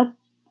brought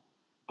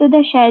to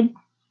the shed,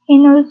 he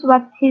knows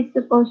what he's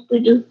supposed to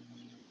do.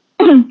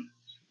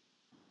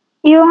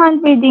 Yung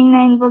hand breeding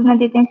na involved na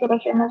dito yung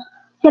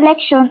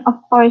selection of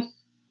horse,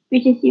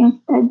 which is yung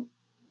stud.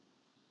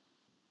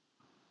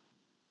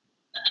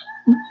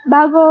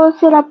 Bago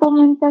sila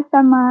pumunta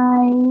sa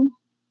may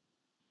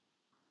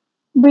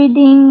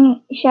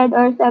breeding shed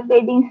or sa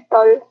breeding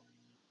stall,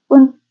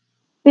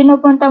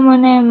 pinupunta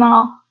muna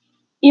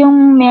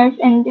yung mares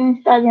and yung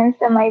stallions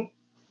sa may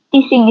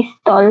teasing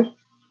stall.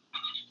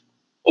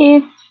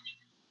 If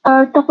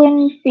to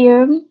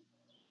confirm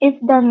if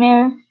the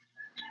mare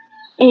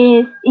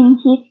is in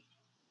heat.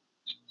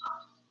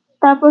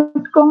 Tapos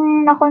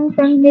kung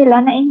na-confirm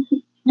nila na in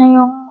heat na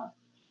yung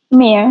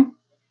mare,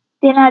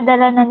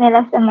 tinadala na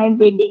nila sa may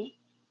breeding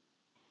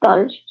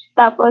stall.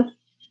 Tapos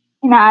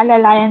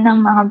inaalalayan ng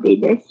mga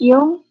breeders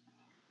yung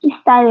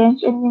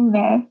stallions and yung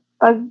mare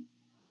pag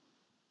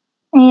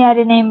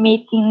nangyari na yung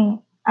mating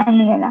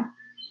nila.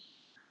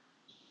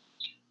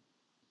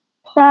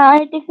 Sa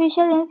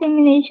artificial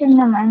insemination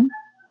naman,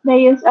 the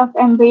use of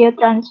embryo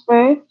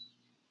transfer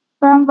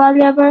from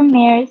valuable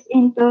mares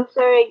into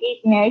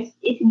surrogate mares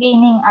is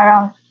gaining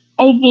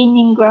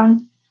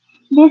ground.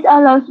 This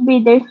allows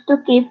breeders to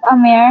keep a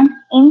mare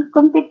in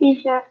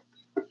competition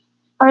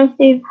or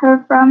save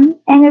her from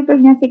any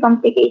pregnancy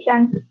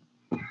complications.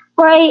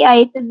 For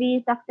AI to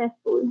be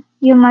successful,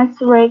 you must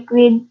work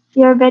with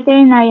your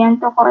veterinarian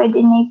to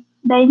coordinate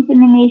the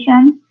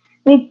insemination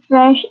with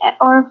fresh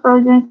or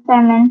frozen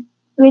semen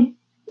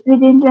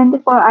within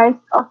 24 hours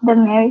of the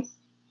mare's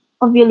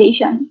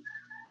ovulation.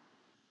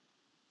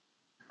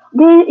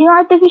 Yung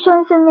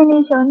artificial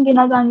insemination,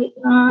 ginagamit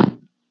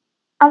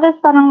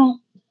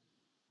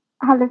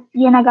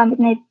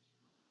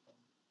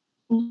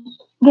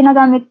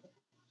ginagamit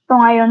to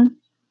ngayon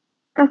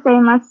kasi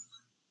mas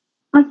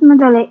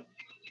madali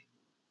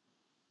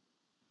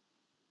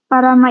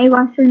para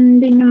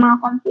maiwasan din yung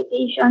mga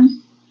complications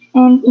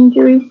and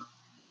injuries.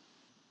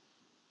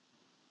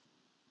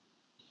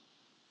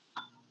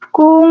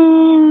 Kung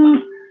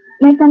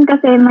minsan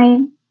kasi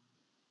may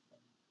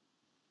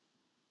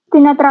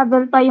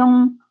tina-travel pa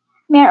yung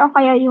mare o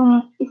kaya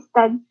yung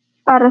stud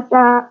para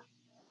sa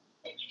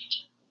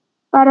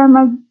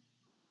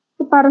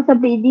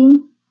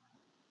breeding.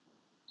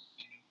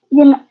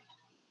 Yun,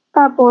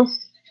 tapos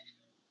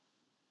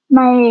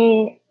may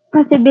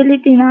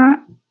possibility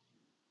na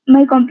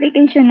may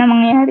complication na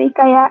mangyari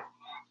kaya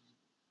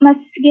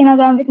mas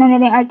ginagamit na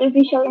nila yung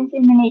artificial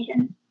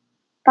insemination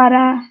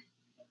para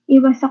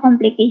iwas sa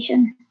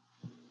complication.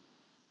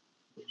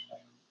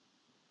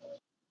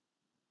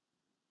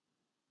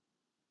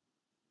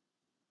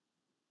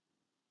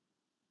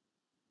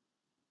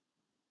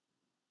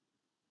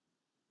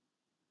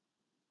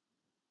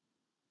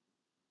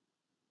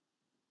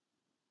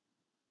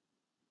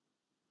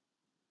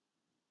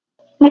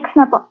 Next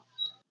na po.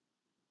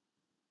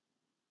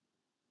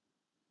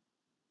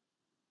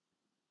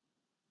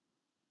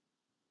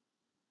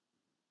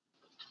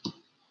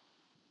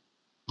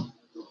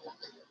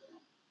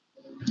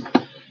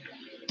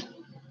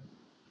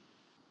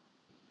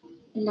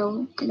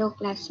 Hello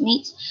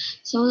classmates.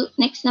 So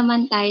next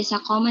naman tayo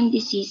sa common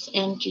disease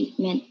and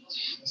treatment.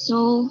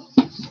 So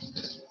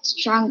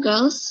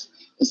strangles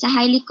is a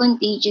highly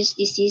contagious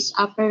disease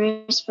of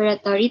a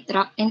respiratory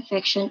tract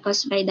infection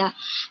caused by the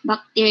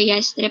bacteria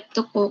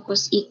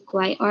Streptococcus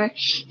equi or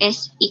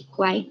S.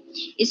 equi.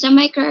 It's a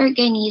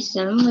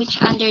microorganism which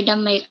under the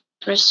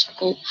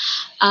microscope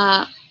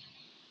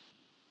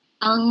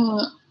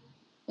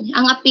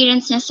ang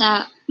appearance niya sa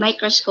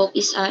microscope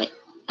is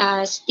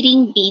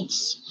string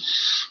beads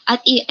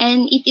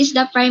and it is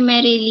the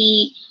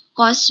primarily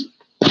cause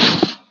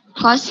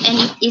and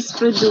it is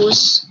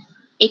produce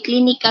a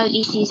clinical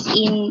disease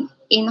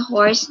in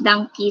horse,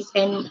 donkeys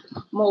and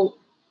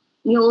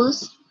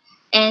mules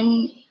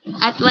and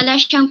at wala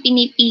siyang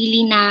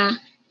pinipili na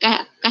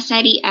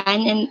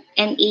kasarian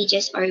and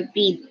ages or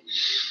breed.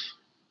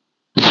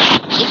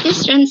 It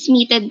is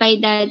transmitted by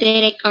the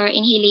direct or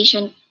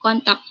inhalation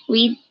contact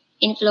with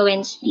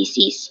influenza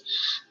disease.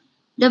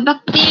 The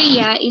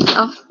bacteria is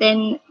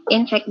often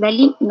infect the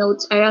lymph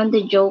nodes around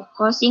the jaw,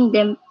 causing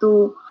them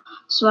to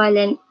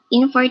swollen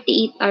in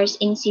 48 hours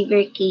in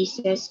severe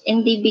cases,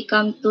 and they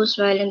become too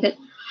swollen that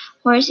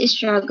horse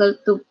struggle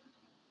to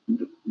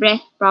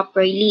breathe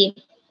properly.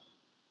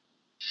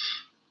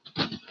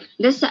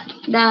 The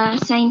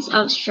signs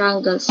of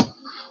strangles.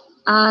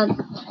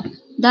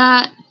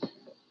 The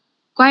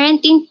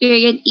quarantine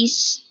period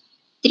is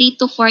 3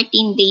 to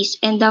 14 days,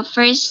 and the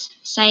first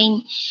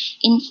sign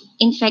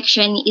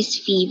infection is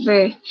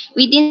fever.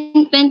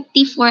 Within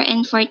 24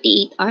 and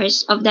 48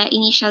 hours of the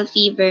initial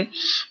fever,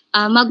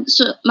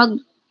 mag-show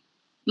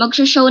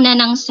na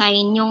ng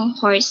sign yung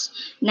horse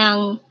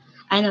ng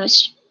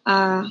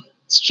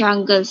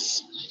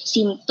strangles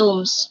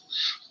symptoms.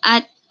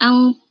 At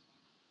ang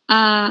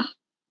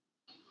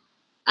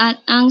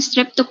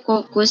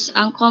streptococcus,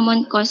 ang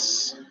common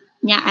cause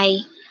niya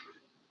ay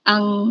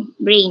ang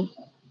brain.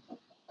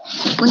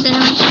 Punta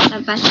naman siya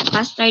sa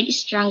bastard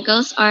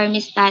strangles or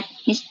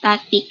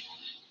metastatic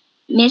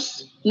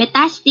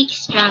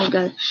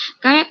strangle,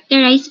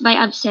 characterized by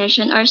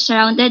abscession or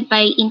surrounded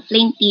by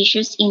inflamed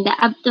tissues in the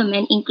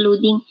abdomen,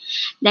 including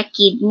the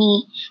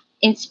kidney,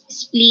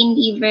 spleen,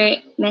 liver,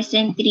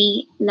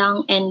 mesentery,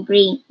 lungs,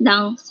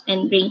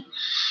 and brain.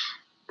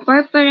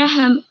 Purpura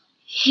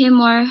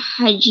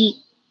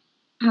hemorrhagica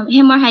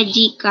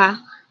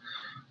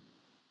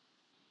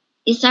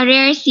is a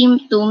rare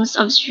symptom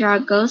of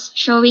struggles,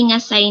 showing a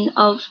sign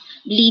of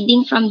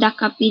bleeding from the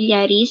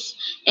capillaries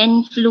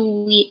and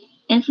fluid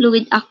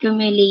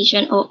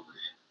accumulation or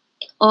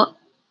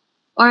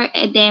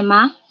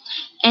edema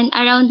and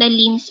around the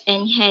limbs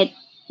and head.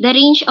 The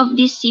range of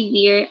these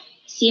severe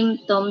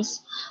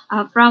symptoms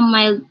from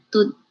mild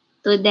to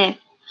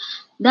death.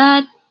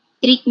 The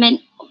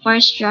treatment for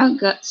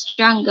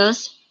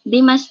strangles, they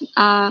must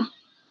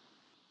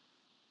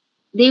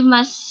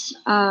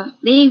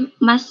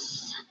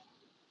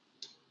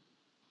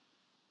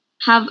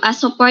have a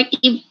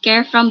supportive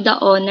care from the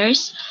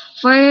owners.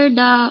 For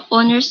the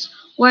owners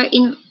who are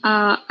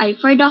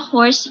for the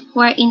horse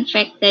who are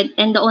infected,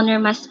 and the owner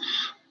must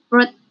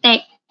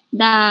protect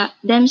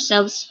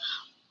themselves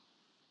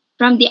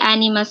from the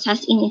animals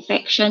has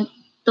infection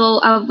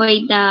to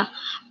avoid the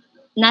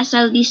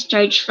nasal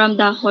discharge from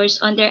the horse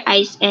on their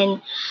eyes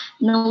and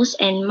nose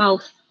and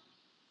mouth.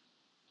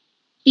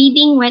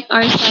 Feeding wet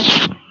or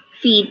soft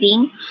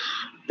feeding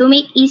to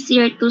make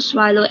easier to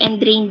swallow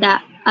and drain the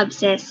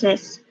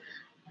abscesses.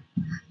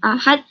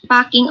 Hot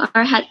packing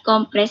or hot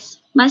compress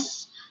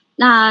mas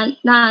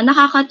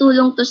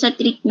nakakatulong to sa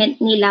treatment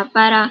nila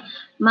para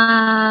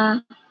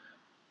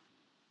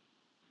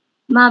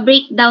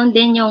ma-break down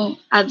din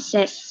yung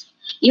abscess.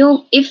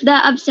 If the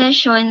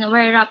abscession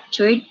were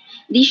ruptured,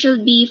 it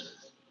should be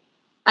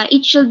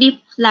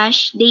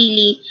flushed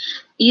daily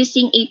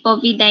using a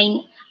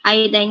povidone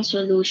iodine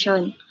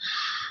solution.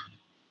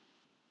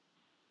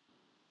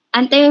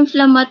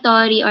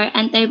 Anti-inflammatory or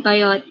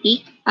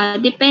antibiotic,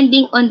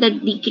 depending on the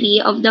degree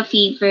of the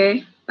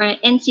fever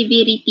and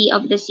severity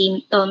of the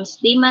symptoms,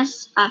 they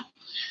must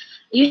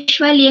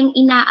usually yung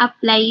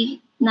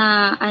ina-apply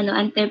na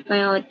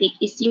antibiotic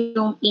is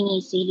yung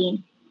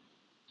penicillin.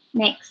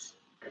 Next.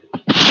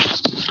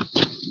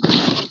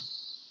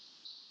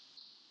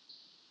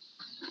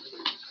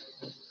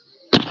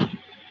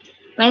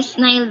 West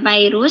Nile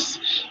virus.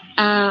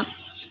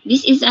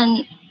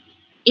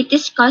 It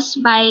is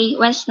caused by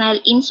West Nile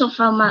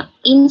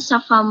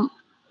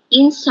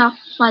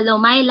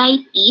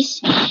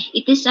encephalomyelitis.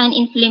 It is an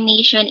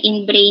inflammation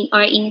in brain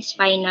or in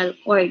spinal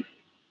cord.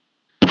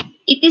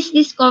 It is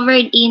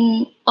discovered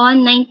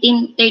on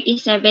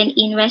 1937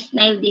 in West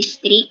Nile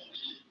district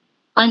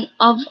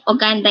of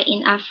Uganda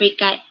in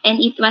Africa, and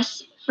it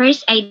was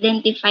first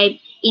identified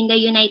in the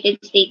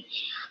United States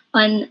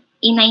in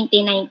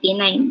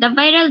 1999. The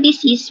viral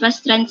disease was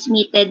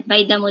transmitted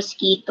by the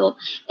mosquito,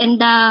 and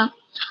the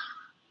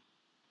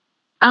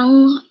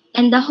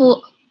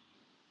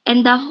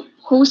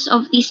host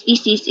of this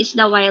disease is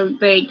the wild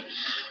bird.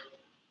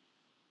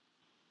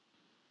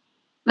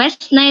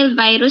 West Nile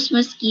virus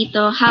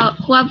mosquito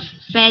who have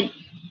fed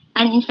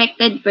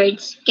uninfected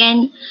birds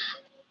can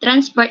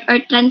transport or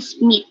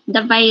transmit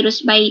the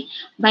virus by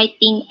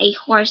biting a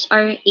horse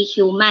or a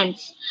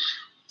humans.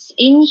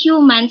 In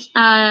humans,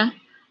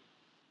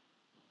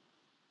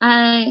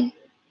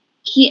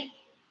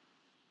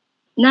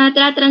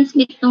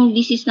 na-transmit ng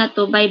disease na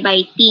to by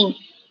biting.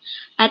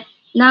 At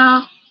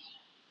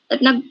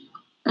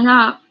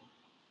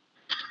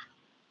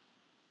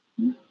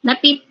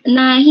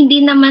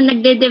hindi naman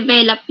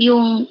nagde-develop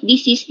yung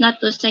disease na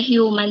to sa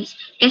humans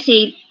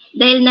kasi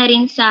dahil na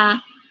rin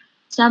sa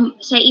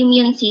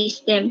immune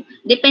system.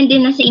 Depende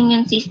na sa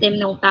immune system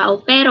ng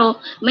tao. Pero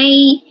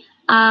may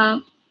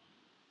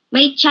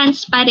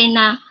chance pa rin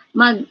na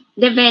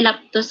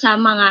mag-develop to sa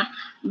mga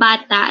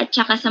bata at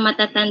saka sa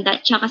matatanda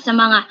at saka sa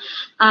mga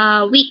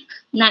weak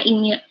na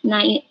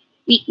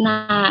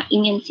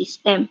immune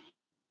system.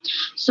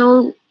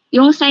 So,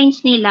 yung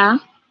signs nila,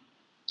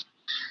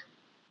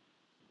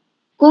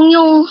 kung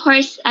yung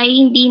horse ay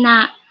hindi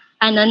na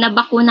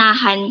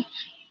nabakunahan,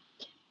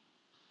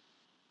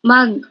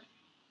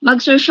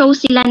 mag-show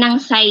sila ng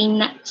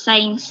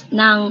signs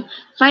ng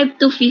 5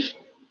 to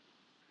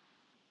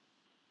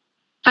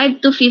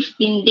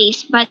 15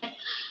 days, but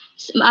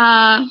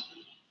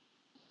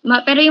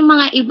pero yung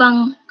mga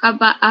ibang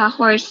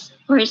horse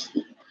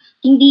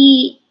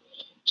hindi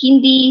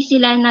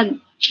sila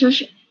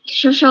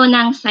nag-show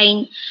ng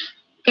sign,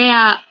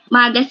 kaya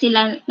maaga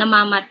sila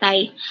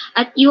namamatay.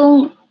 At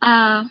yung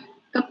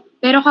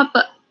pero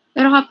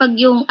kapag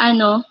yung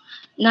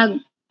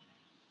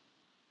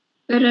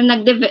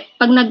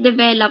pag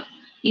nag-develop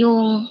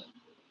yung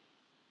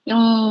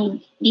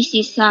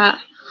disease sa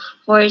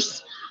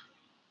horse,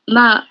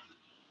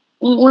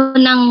 yung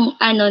unang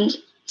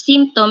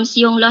symptoms,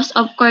 yung loss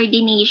of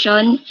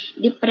coordination,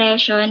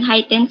 depression,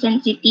 heightened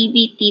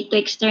sensitivity to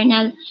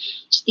external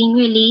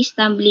stimuli,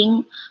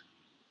 stumbling,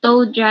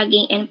 toe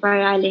dragging, and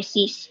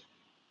paralysis.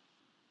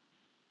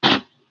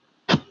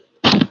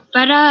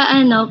 Para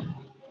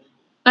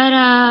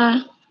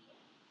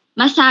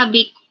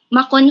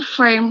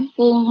ma-confirm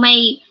kung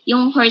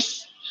yung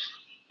horse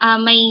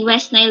may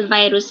West Nile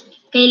virus,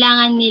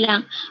 kailangan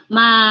nilang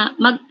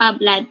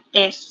magpa-blood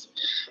test.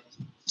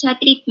 Sa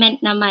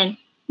treatment naman,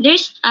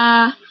 there's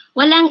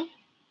walang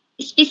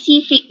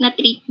specific na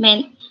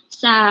treatment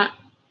sa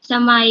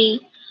may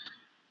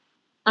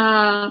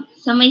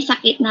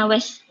sakit na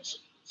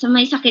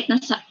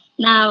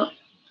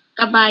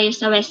kabayo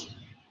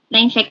na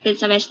infected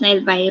sa West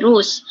Nile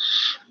virus.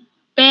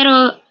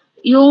 Pero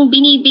yung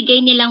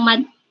binibigay nilang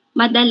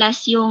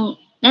madalas yung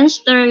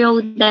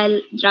non-steroidal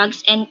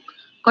drugs and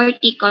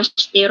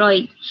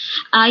corticosteroid.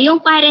 Yung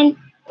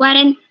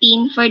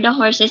quarantine for the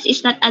horses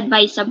is not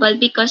advisable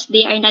because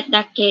they are not the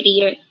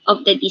carrier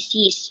of the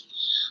disease.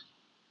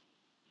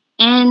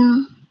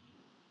 And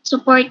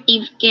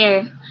supportive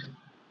care.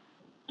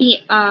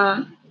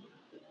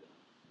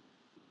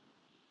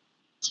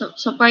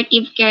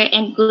 Supportive care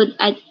and good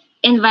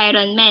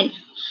environment.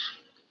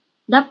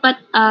 Dapat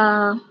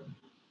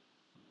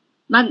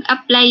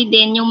mag-apply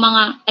din yung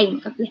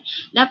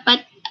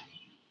dapat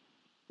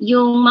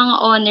yung mga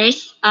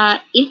owners,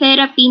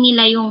 i-therapy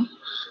nila yung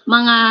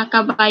mga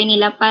kabayo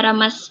nila para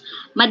mas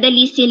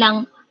madali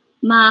silang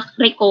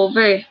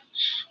ma-recover.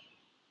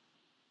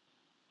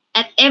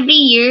 At every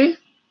year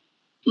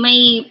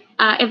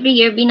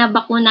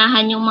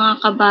binabakunahan yung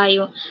mga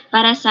kabayo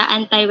para sa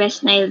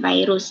anti-West Nile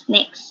virus.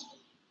 Next.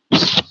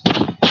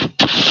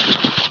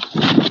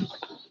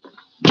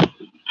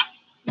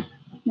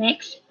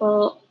 Next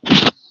po.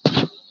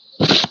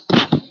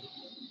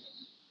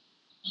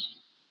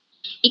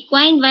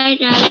 Equine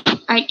viral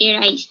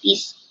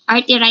arthritis,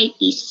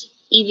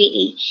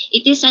 EVA.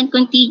 It is a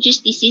contagious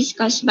disease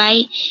caused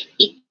by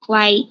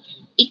equine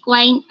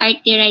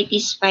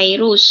arthritis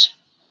virus.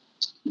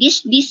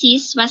 This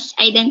disease was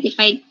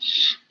identified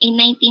in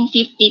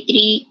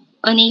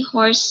 1953 on a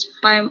horse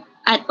farm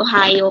at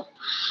Ohio,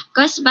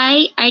 caused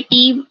by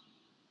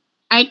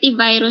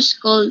arthrivirus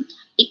called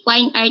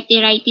equine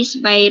arthritis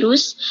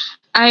virus,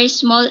 are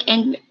small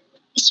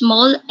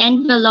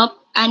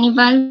envelope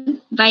animal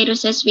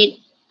viruses with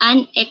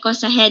an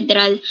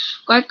icosahedral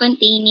core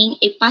containing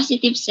a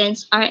positive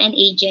sense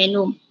RNA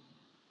genome.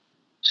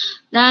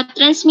 The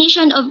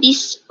transmission of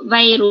this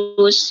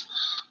virus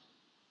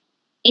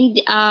in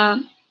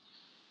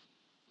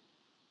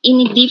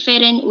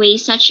different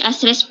ways, such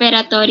as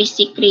respiratory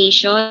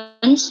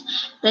secretions,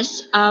 the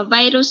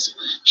virus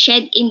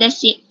shed in the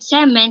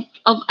semen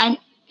of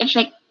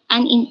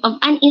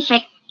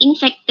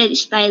infected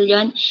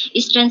stallion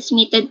is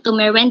transmitted to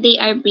mare when they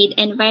are bred,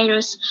 and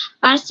virus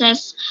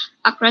passes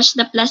across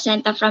the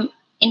placenta from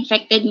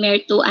infected mare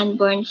to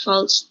unborn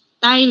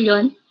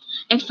stallion,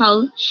 and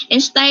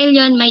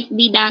stallion might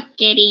be the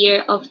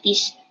carrier of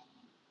this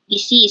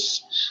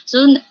disease.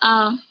 So,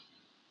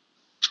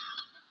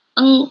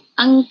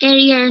 ang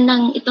carrier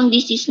ng itong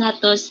disease na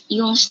to,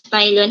 yung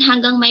stallion,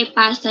 hanggang may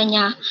pasa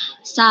niya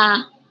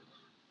sa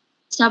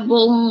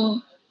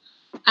buong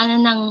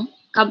ng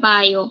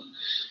kabayo.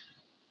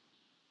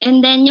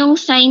 And then yung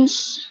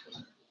signs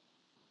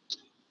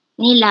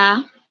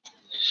nila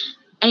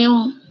ay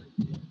yung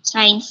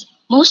signs.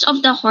 Most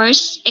of the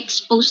horse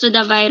exposed to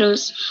the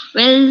virus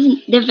will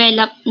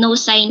develop no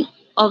sign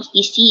of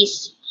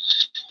disease.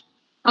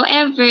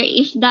 However,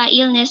 if the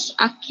illness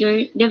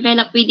occur,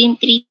 develop within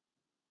 3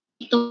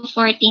 to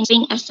 14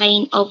 showing a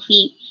sign of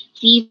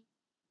fever,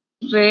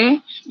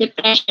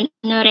 depression,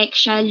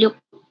 anorexia,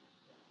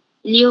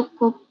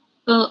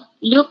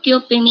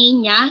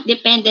 leukopenia,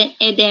 dependent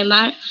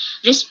edema,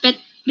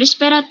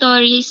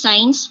 respiratory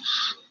signs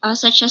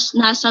such as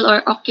nasal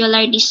or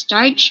ocular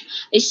discharge,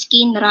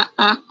 skin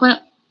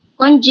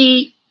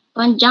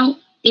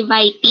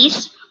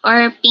conjunctivitis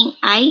or pink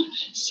eye,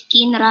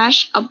 skin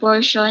rash,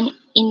 abortion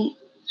in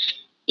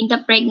the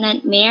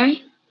pregnant mare,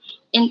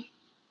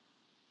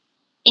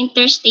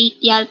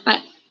 interstitial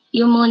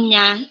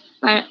pneumonia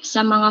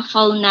sa mga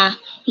foal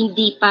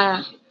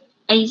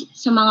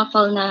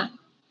na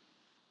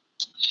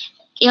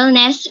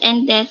illness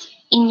and death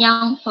in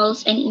young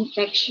foals, and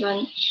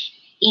infection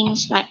in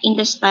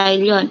the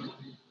stallion.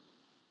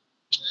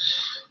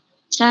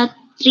 Sa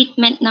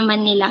treatment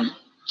naman nila,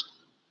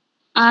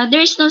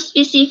 there's no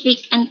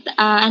specific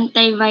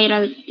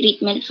antiviral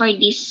treatment for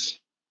this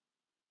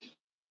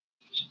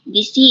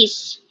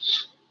disease.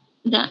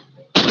 The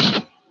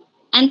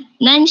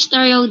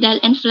non-steroidal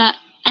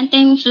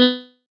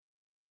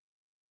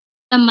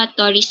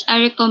anti-inflammatories are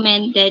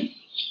recommended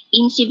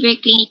in severe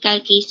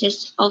clinical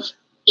cases of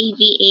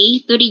AVA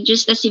to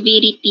reduce the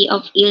severity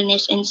of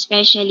illness and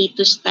especially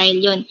to style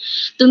yun,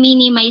 to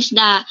minimize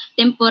the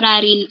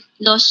temporary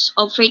loss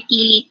of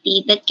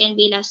fertility that can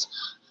be lost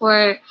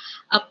for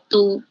up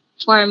to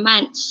 4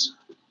 months.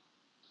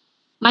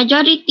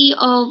 Majority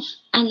of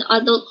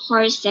adult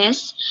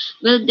horses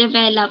will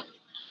develop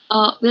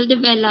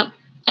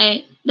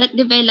that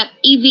develop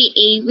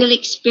EVA will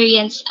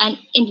experience an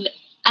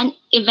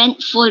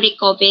eventful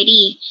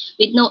recovery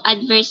with no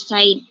adverse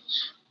side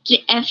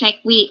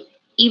effect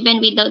even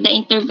without the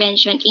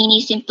intervention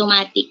any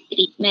symptomatic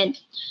treatment.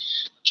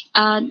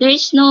 There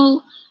is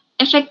no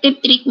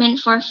effective treatment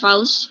for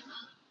fowls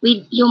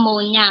with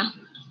pneumonia.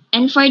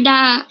 And for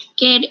the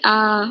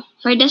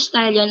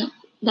stallion,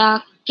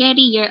 the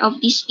carrier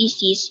of this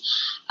disease,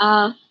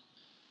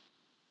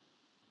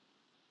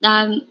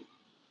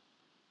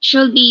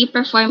 should be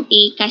perform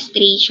a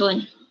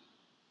castration.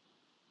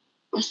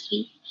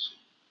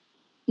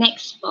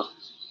 Next po.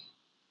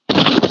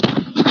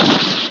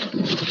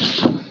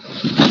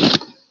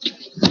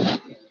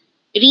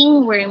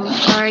 Ringworm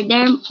or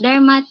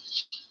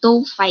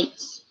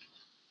dermatophytes.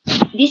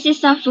 This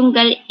is a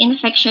fungal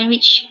infection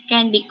which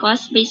can be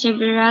caused by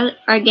several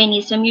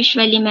organisms,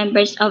 usually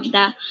members of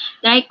the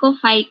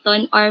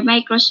Trichophyton or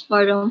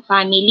Microsporum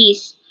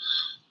families.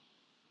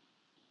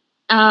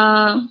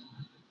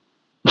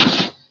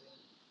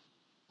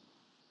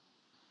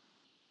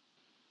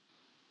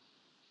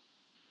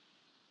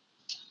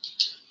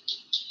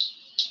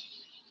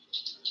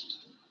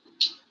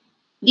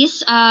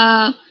 This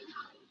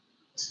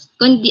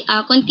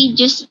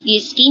contagious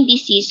skin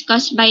disease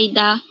caused by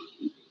the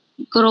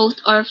growth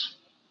of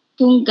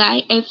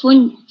fungi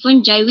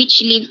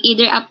which live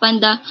either upon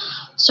the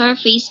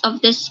surface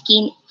of the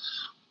skin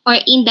or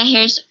in the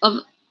hairs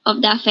of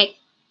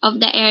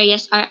the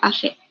areas are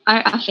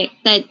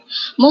affected.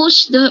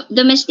 Most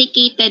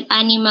domesticated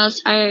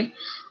animals are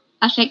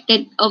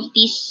affected of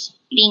this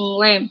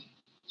ringworm.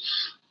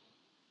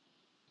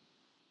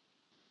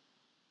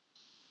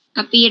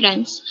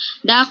 Appearance.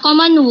 The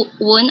common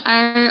wound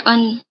are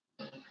on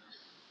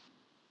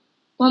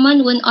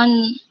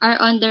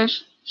their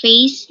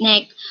face,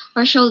 neck,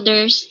 or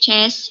shoulders,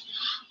 chest,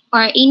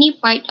 or any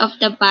part of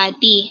the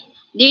body.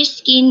 Their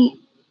skin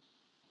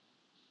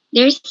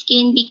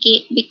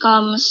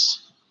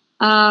becomes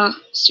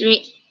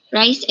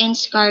rice and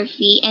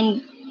scarfy,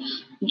 and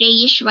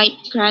grayish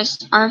white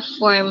crust are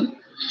formed.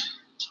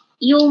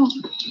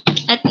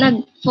 At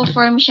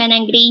nagpo-form siya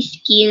ng gray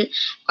scale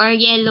or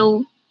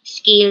yellow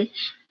scale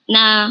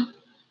na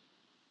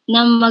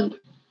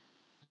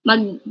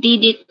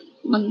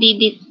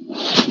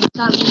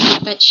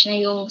magdi-detach na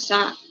yung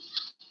sa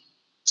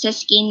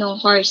skin ng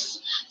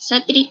horse.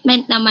 Sa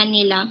treatment naman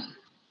nila,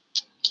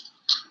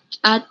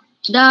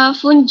 the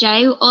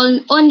fungi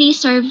only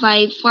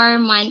survive 4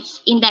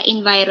 months in the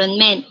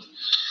environment.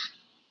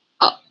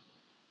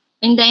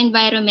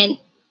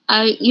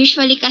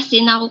 Usually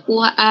kasi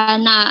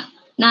nakukuha na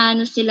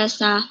ano sila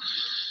sa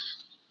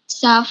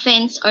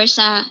fence or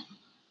sa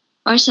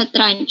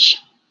trench.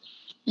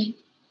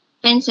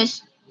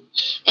 Fences.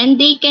 And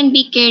they can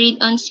be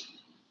carried on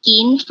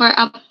skin for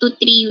up to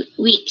 3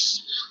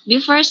 weeks.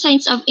 Before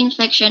signs of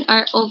infection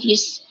are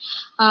obvious,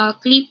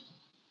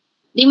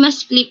 they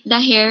must clip the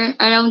hair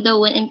around the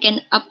wound and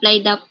can apply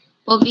the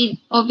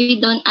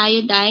povidone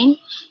iodine,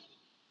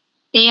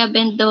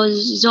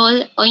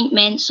 thiabendazole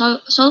ointment,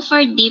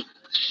 sulfur dip,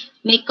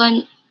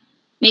 meconazole,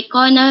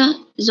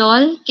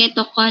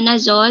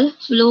 ketoconazole,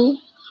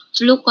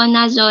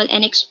 fluconazole,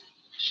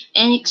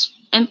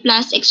 and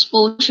plus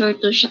exposure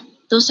to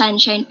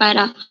sunshine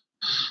para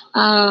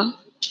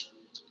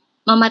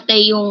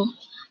mamatay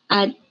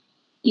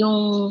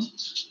yung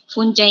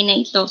fungi na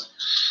ito.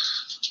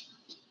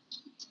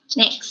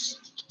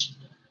 Next.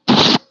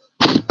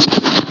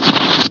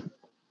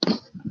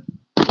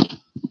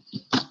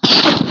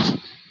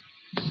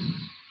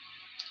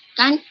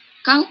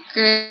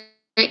 Canker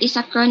is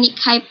a chronic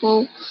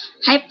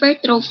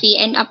hypertrophy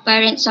and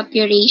apparent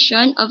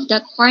suppuration of the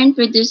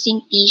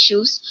corn-producing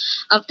tissues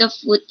of the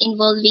foot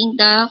involving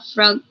the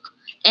frog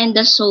and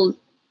the sole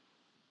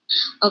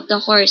of the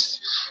horse.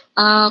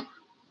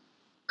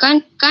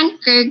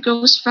 Canker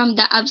grows from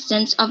the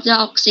absence of the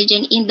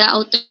oxygen in the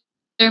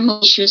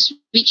outermost tissues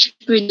which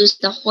produce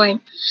the horn.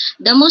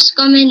 The most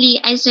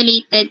commonly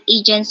isolated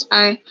agents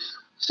are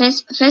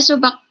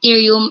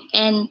Fusobacterium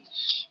and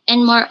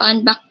more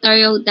on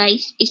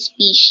Bacteroides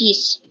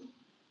species.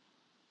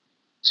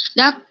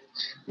 The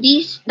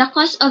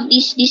cause of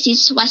this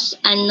disease was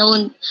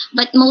unknown,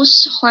 but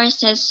most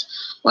horses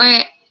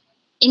were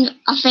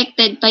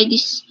affected by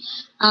this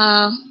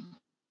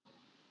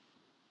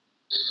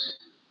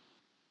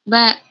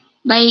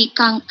by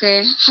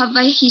canker have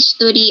a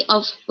history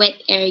of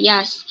wet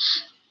areas.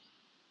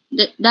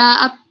 The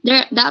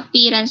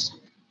appearance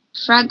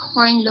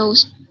foghorn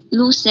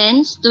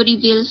loosens to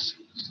reveal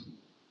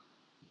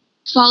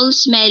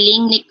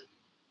foul-smelling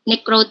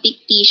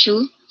necrotic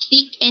tissue,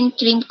 thick and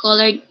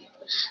cream-colored,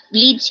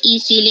 bleeds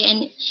easily,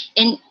 and,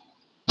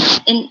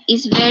 and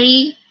is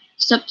very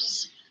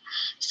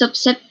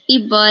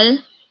susceptible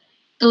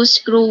to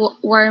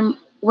screwworm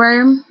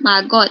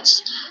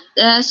maggots.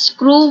 The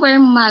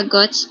screwworm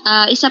maggots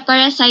is a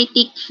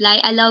parasitic fly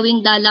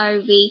allowing the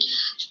larvae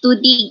to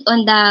dig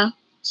on the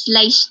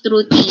sliced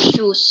through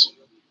tissues.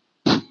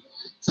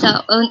 So,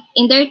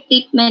 in their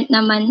treatment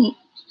naman,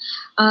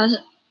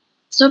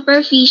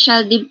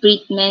 superficial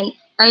debridement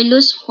are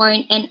loose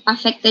horn and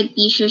affected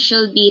tissue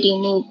should be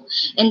removed.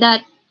 And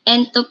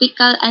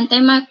topical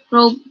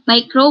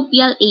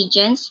antimicrobial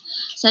agents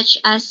such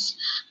as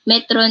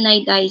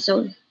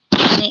metronidazole.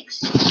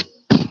 Next.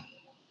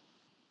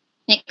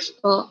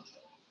 Next po.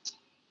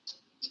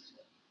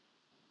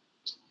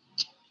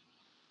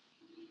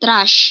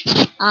 Thrush.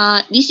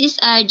 This is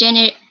a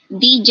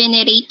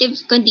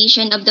degenerative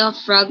condition of the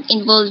frog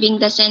involving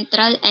the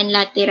central and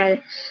lateral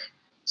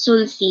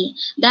sulci.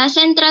 The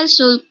central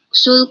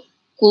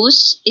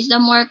sulcus is the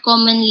more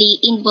commonly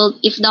involved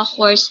if the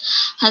horse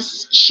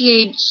has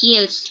sheared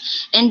heels,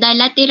 and the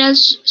lateral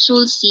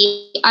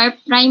sulci are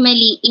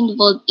primarily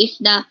involved if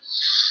the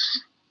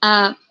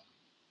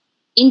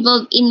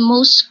involved in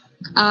most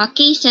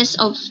cases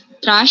of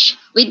thrush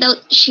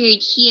without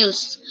sheared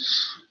heels.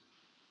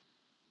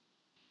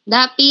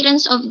 The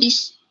appearance of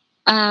this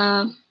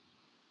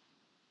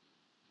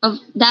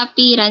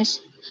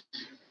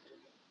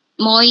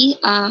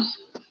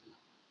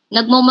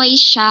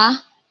nagmo-moist siya,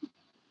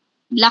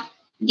 black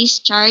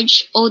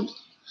discharge,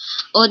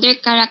 odor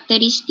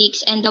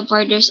characteristics, and the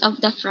borders of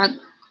the frog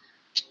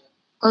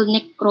called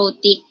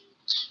necrotic.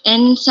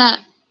 And sa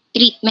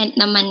treatment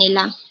naman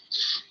nila,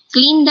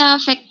 clean the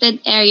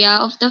affected area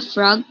of the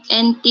frog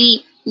and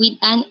treat with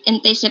an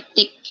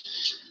antiseptic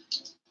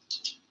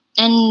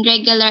and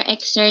regular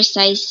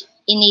exercise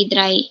in a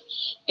dry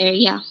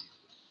area.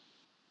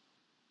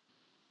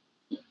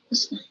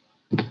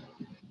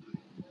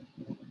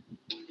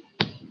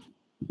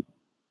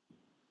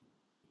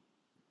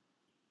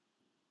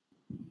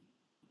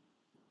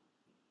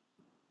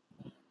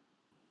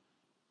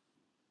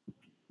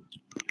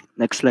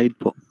 Next slide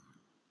po.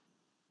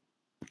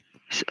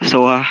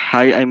 So,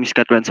 hi, I'm Miss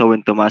Catherine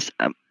Sowen Tomas,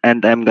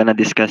 and I'm gonna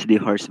discuss the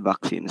horse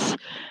vaccines.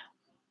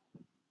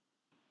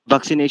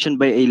 Vaccination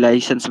by a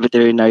licensed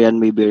veterinarian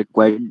may be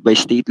required by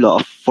state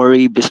law for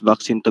rabies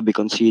vaccine to be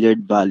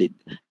considered valid.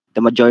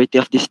 The majority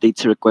of the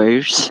states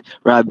requires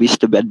rabies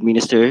to be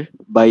administered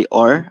by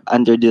or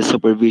under the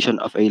supervision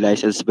of a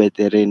licensed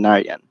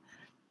veterinarian.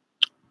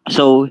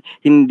 So,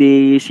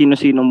 hindi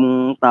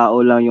sino-sinong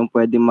tao lang yung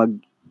pwede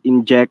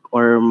mag-inject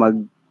or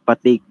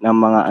magpa-take ng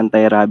mga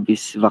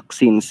anti-rabies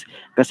vaccines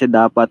kasi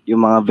dapat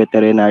yung mga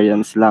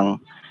veterinarians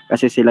lang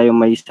kasi sila yung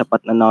may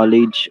sapat na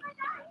knowledge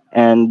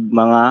and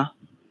mga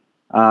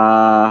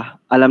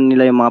alam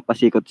nila yung mga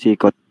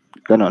pasikot-sikot,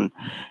 ganon.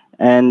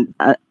 And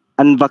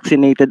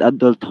unvaccinated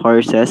adult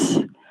horses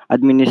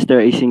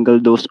administer a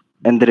single dose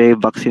and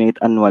revaccinate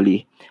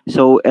annually.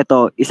 So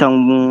ito,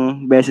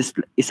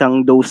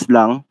 isang dose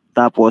lang,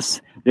 tapos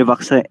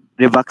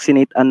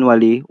revaccinate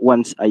annually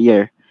once a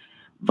year.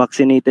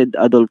 Vaccinated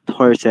adult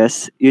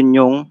horses, yun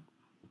yung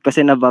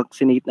kasi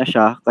na-vaccinate na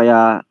siya,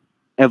 kaya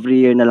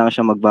every year na lang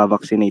siya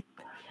magba-vaccinate.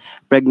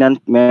 Pregnant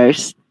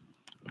mares,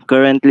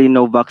 currently,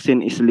 no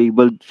vaccine is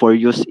labeled for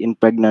use in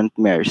pregnant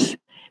mares.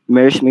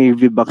 Mares may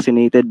be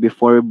vaccinated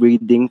before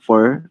breeding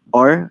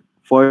or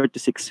 4 to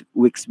 6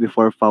 weeks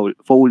before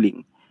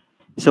foaling.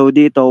 So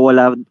dito,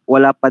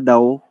 wala pa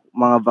daw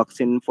mga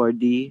vaccine for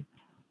the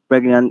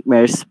pregnant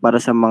mares para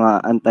sa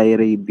mga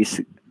anti-rabies.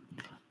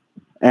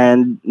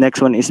 And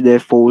next one is the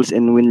foals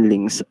and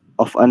weanlings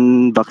of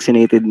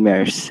unvaccinated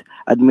mares.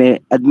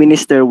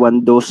 Administer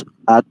one dose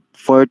at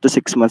 4 to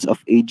 6 months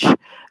of age.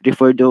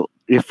 Refer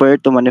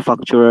to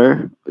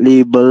manufacturer,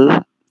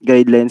 label,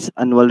 guidelines,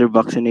 annual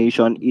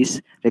revaccination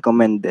is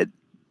recommended.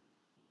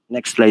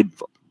 Next slide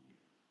po.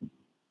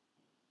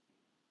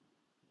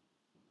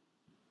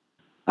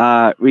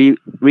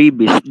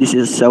 Rabies, this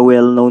is a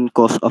well-known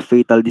cause of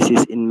fatal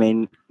disease in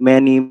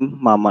many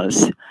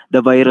mammals.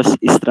 The virus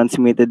is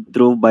transmitted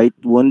through bite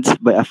wounds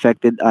by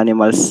affected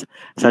animals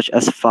such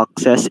as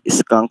foxes,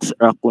 skunks,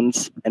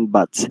 raccoons, and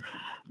bats.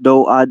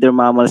 Though other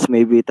mammals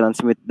may be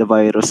transmit the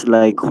virus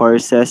like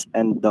horses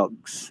and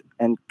dogs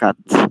and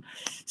cats.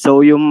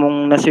 So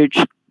yung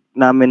na-search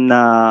namin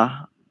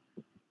na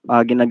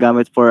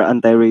ginagamit for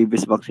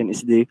anti-rabies vaccine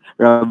is the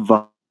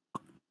Ravac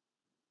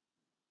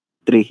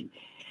 3.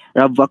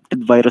 Ravac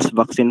virus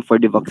vaccine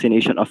for the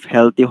vaccination of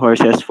healthy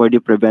horses for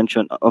the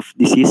prevention of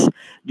disease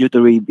due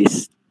to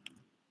rabies.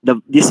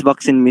 This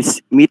vaccine meets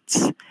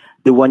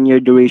the 1-year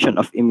duration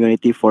of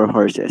immunity for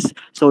horses.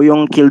 So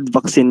yung killed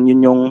vaccine,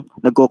 yun yung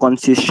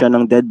nagko-consist siya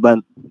ng dead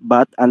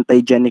but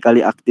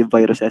antigenically active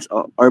viruses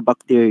or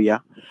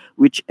bacteria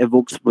which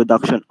evokes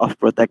production of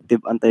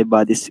protective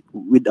antibodies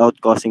without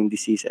causing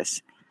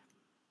diseases.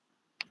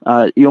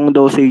 Yung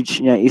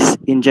dosage niya is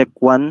inject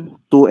 1-2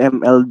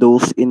 ml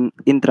dose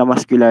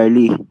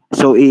intramuscularly.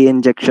 So,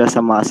 i-inject siya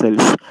sa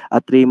muscles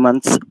at 3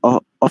 months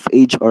of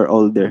age or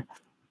older.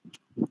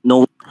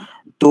 Note,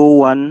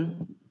 1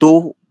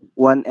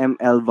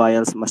 ml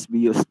vials must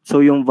be used. So,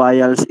 yung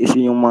vials is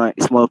yung mga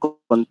small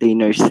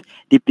containers,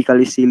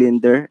 typically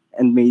cylinder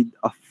and made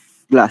of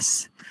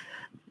glass.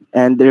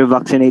 And they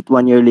vaccinate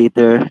 1 year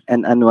later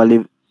and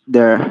annually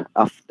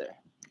thereafter.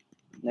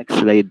 Next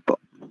slide po.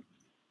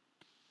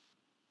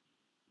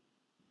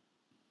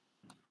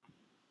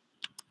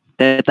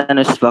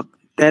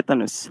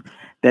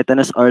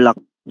 Tetanus or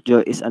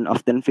lockjaw is an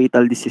often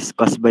fatal disease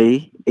caused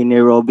by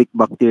anaerobic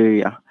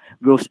bacteria,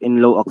 grows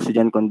in low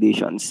oxygen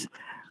conditions.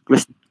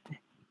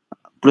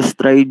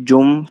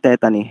 Clostridium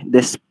tetani,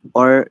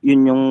 or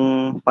yun yung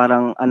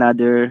parang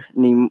another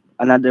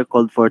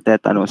called for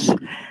tetanus.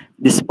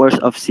 These spores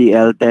of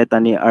CL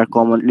tetani are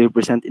commonly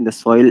present in the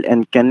soil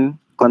and can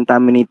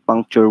contaminate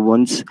puncture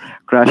wounds,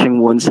 crushing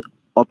wounds,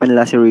 open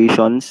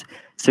lacerations,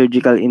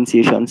 surgical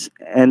incisions,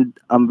 and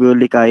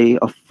umbilici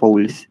of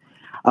fowls.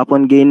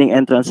 Upon gaining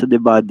entrance to the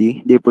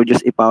body, they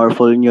produce a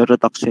powerful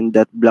neurotoxin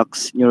that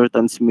blocks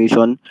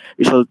neurotransmission,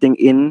 resulting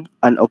in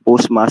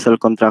unopposed muscle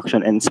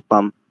contraction and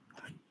spasm.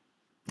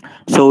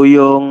 So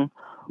yung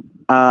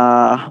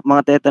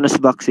mga tetanus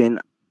vaccine,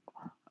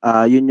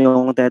 yun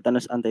yung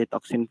tetanus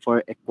antitoxin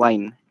for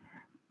equine.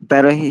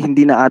 Pero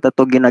hindi na ata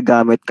to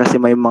ginagamit kasi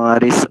may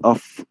mga risk of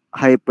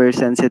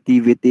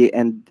hypersensitivity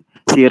and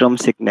serum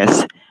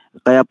sickness.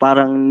 Kaya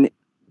parang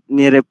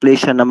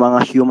ni-replace siya ng mga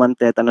human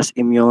tetanus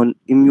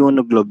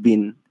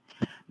immunoglobulin.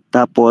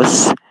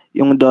 Tapos,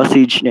 yung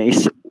dosage niya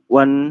is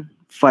 1.5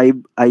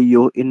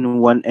 IU in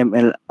 1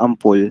 ml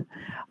ampoule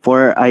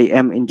for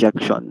IM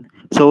injection.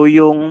 So,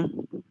 yung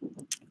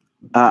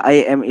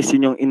IM is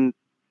yun yung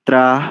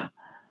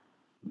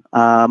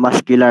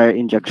muscular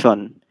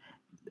injection.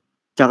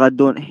 Tsaka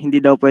doon, hindi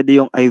daw pwede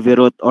yung IV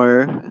route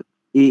or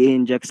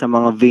i-inject sa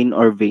mga vein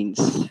or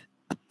veins.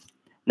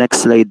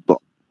 Next slide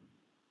po.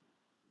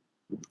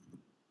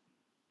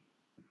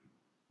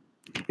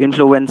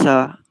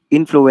 Influenza,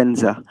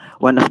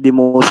 one of the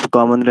most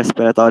common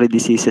respiratory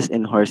diseases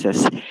in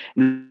horses.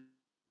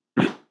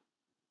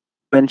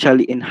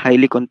 Eventually in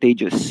highly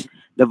contagious.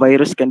 The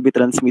virus can be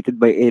transmitted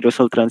by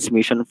aerosol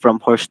transmission from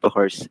horse to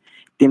horse.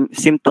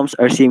 Symptoms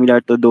are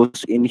similar to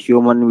those in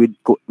human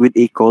with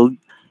a cold,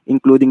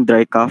 including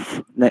dry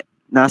cough,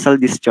 nasal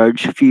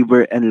discharge,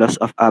 fever, and loss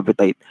of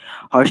appetite.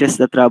 Horses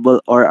that travel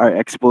or are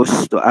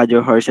exposed to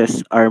other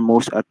horses are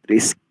most at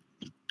risk.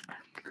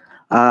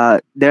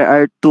 There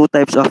are 2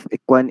 types of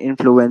equine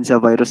influenza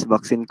virus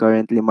vaccine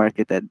currently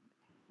marketed.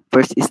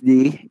 First is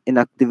the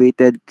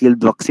inactivated killed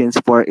vaccines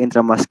for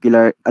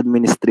intramuscular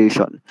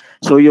administration.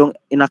 So yung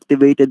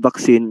inactivated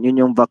vaccine, yun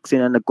yung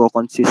vaccine na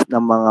nagko-consist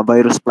ng mga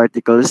virus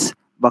particles,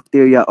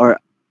 bacteria, or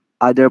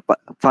other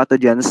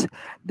pathogens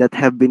that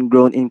have been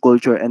grown in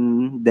culture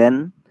and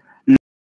then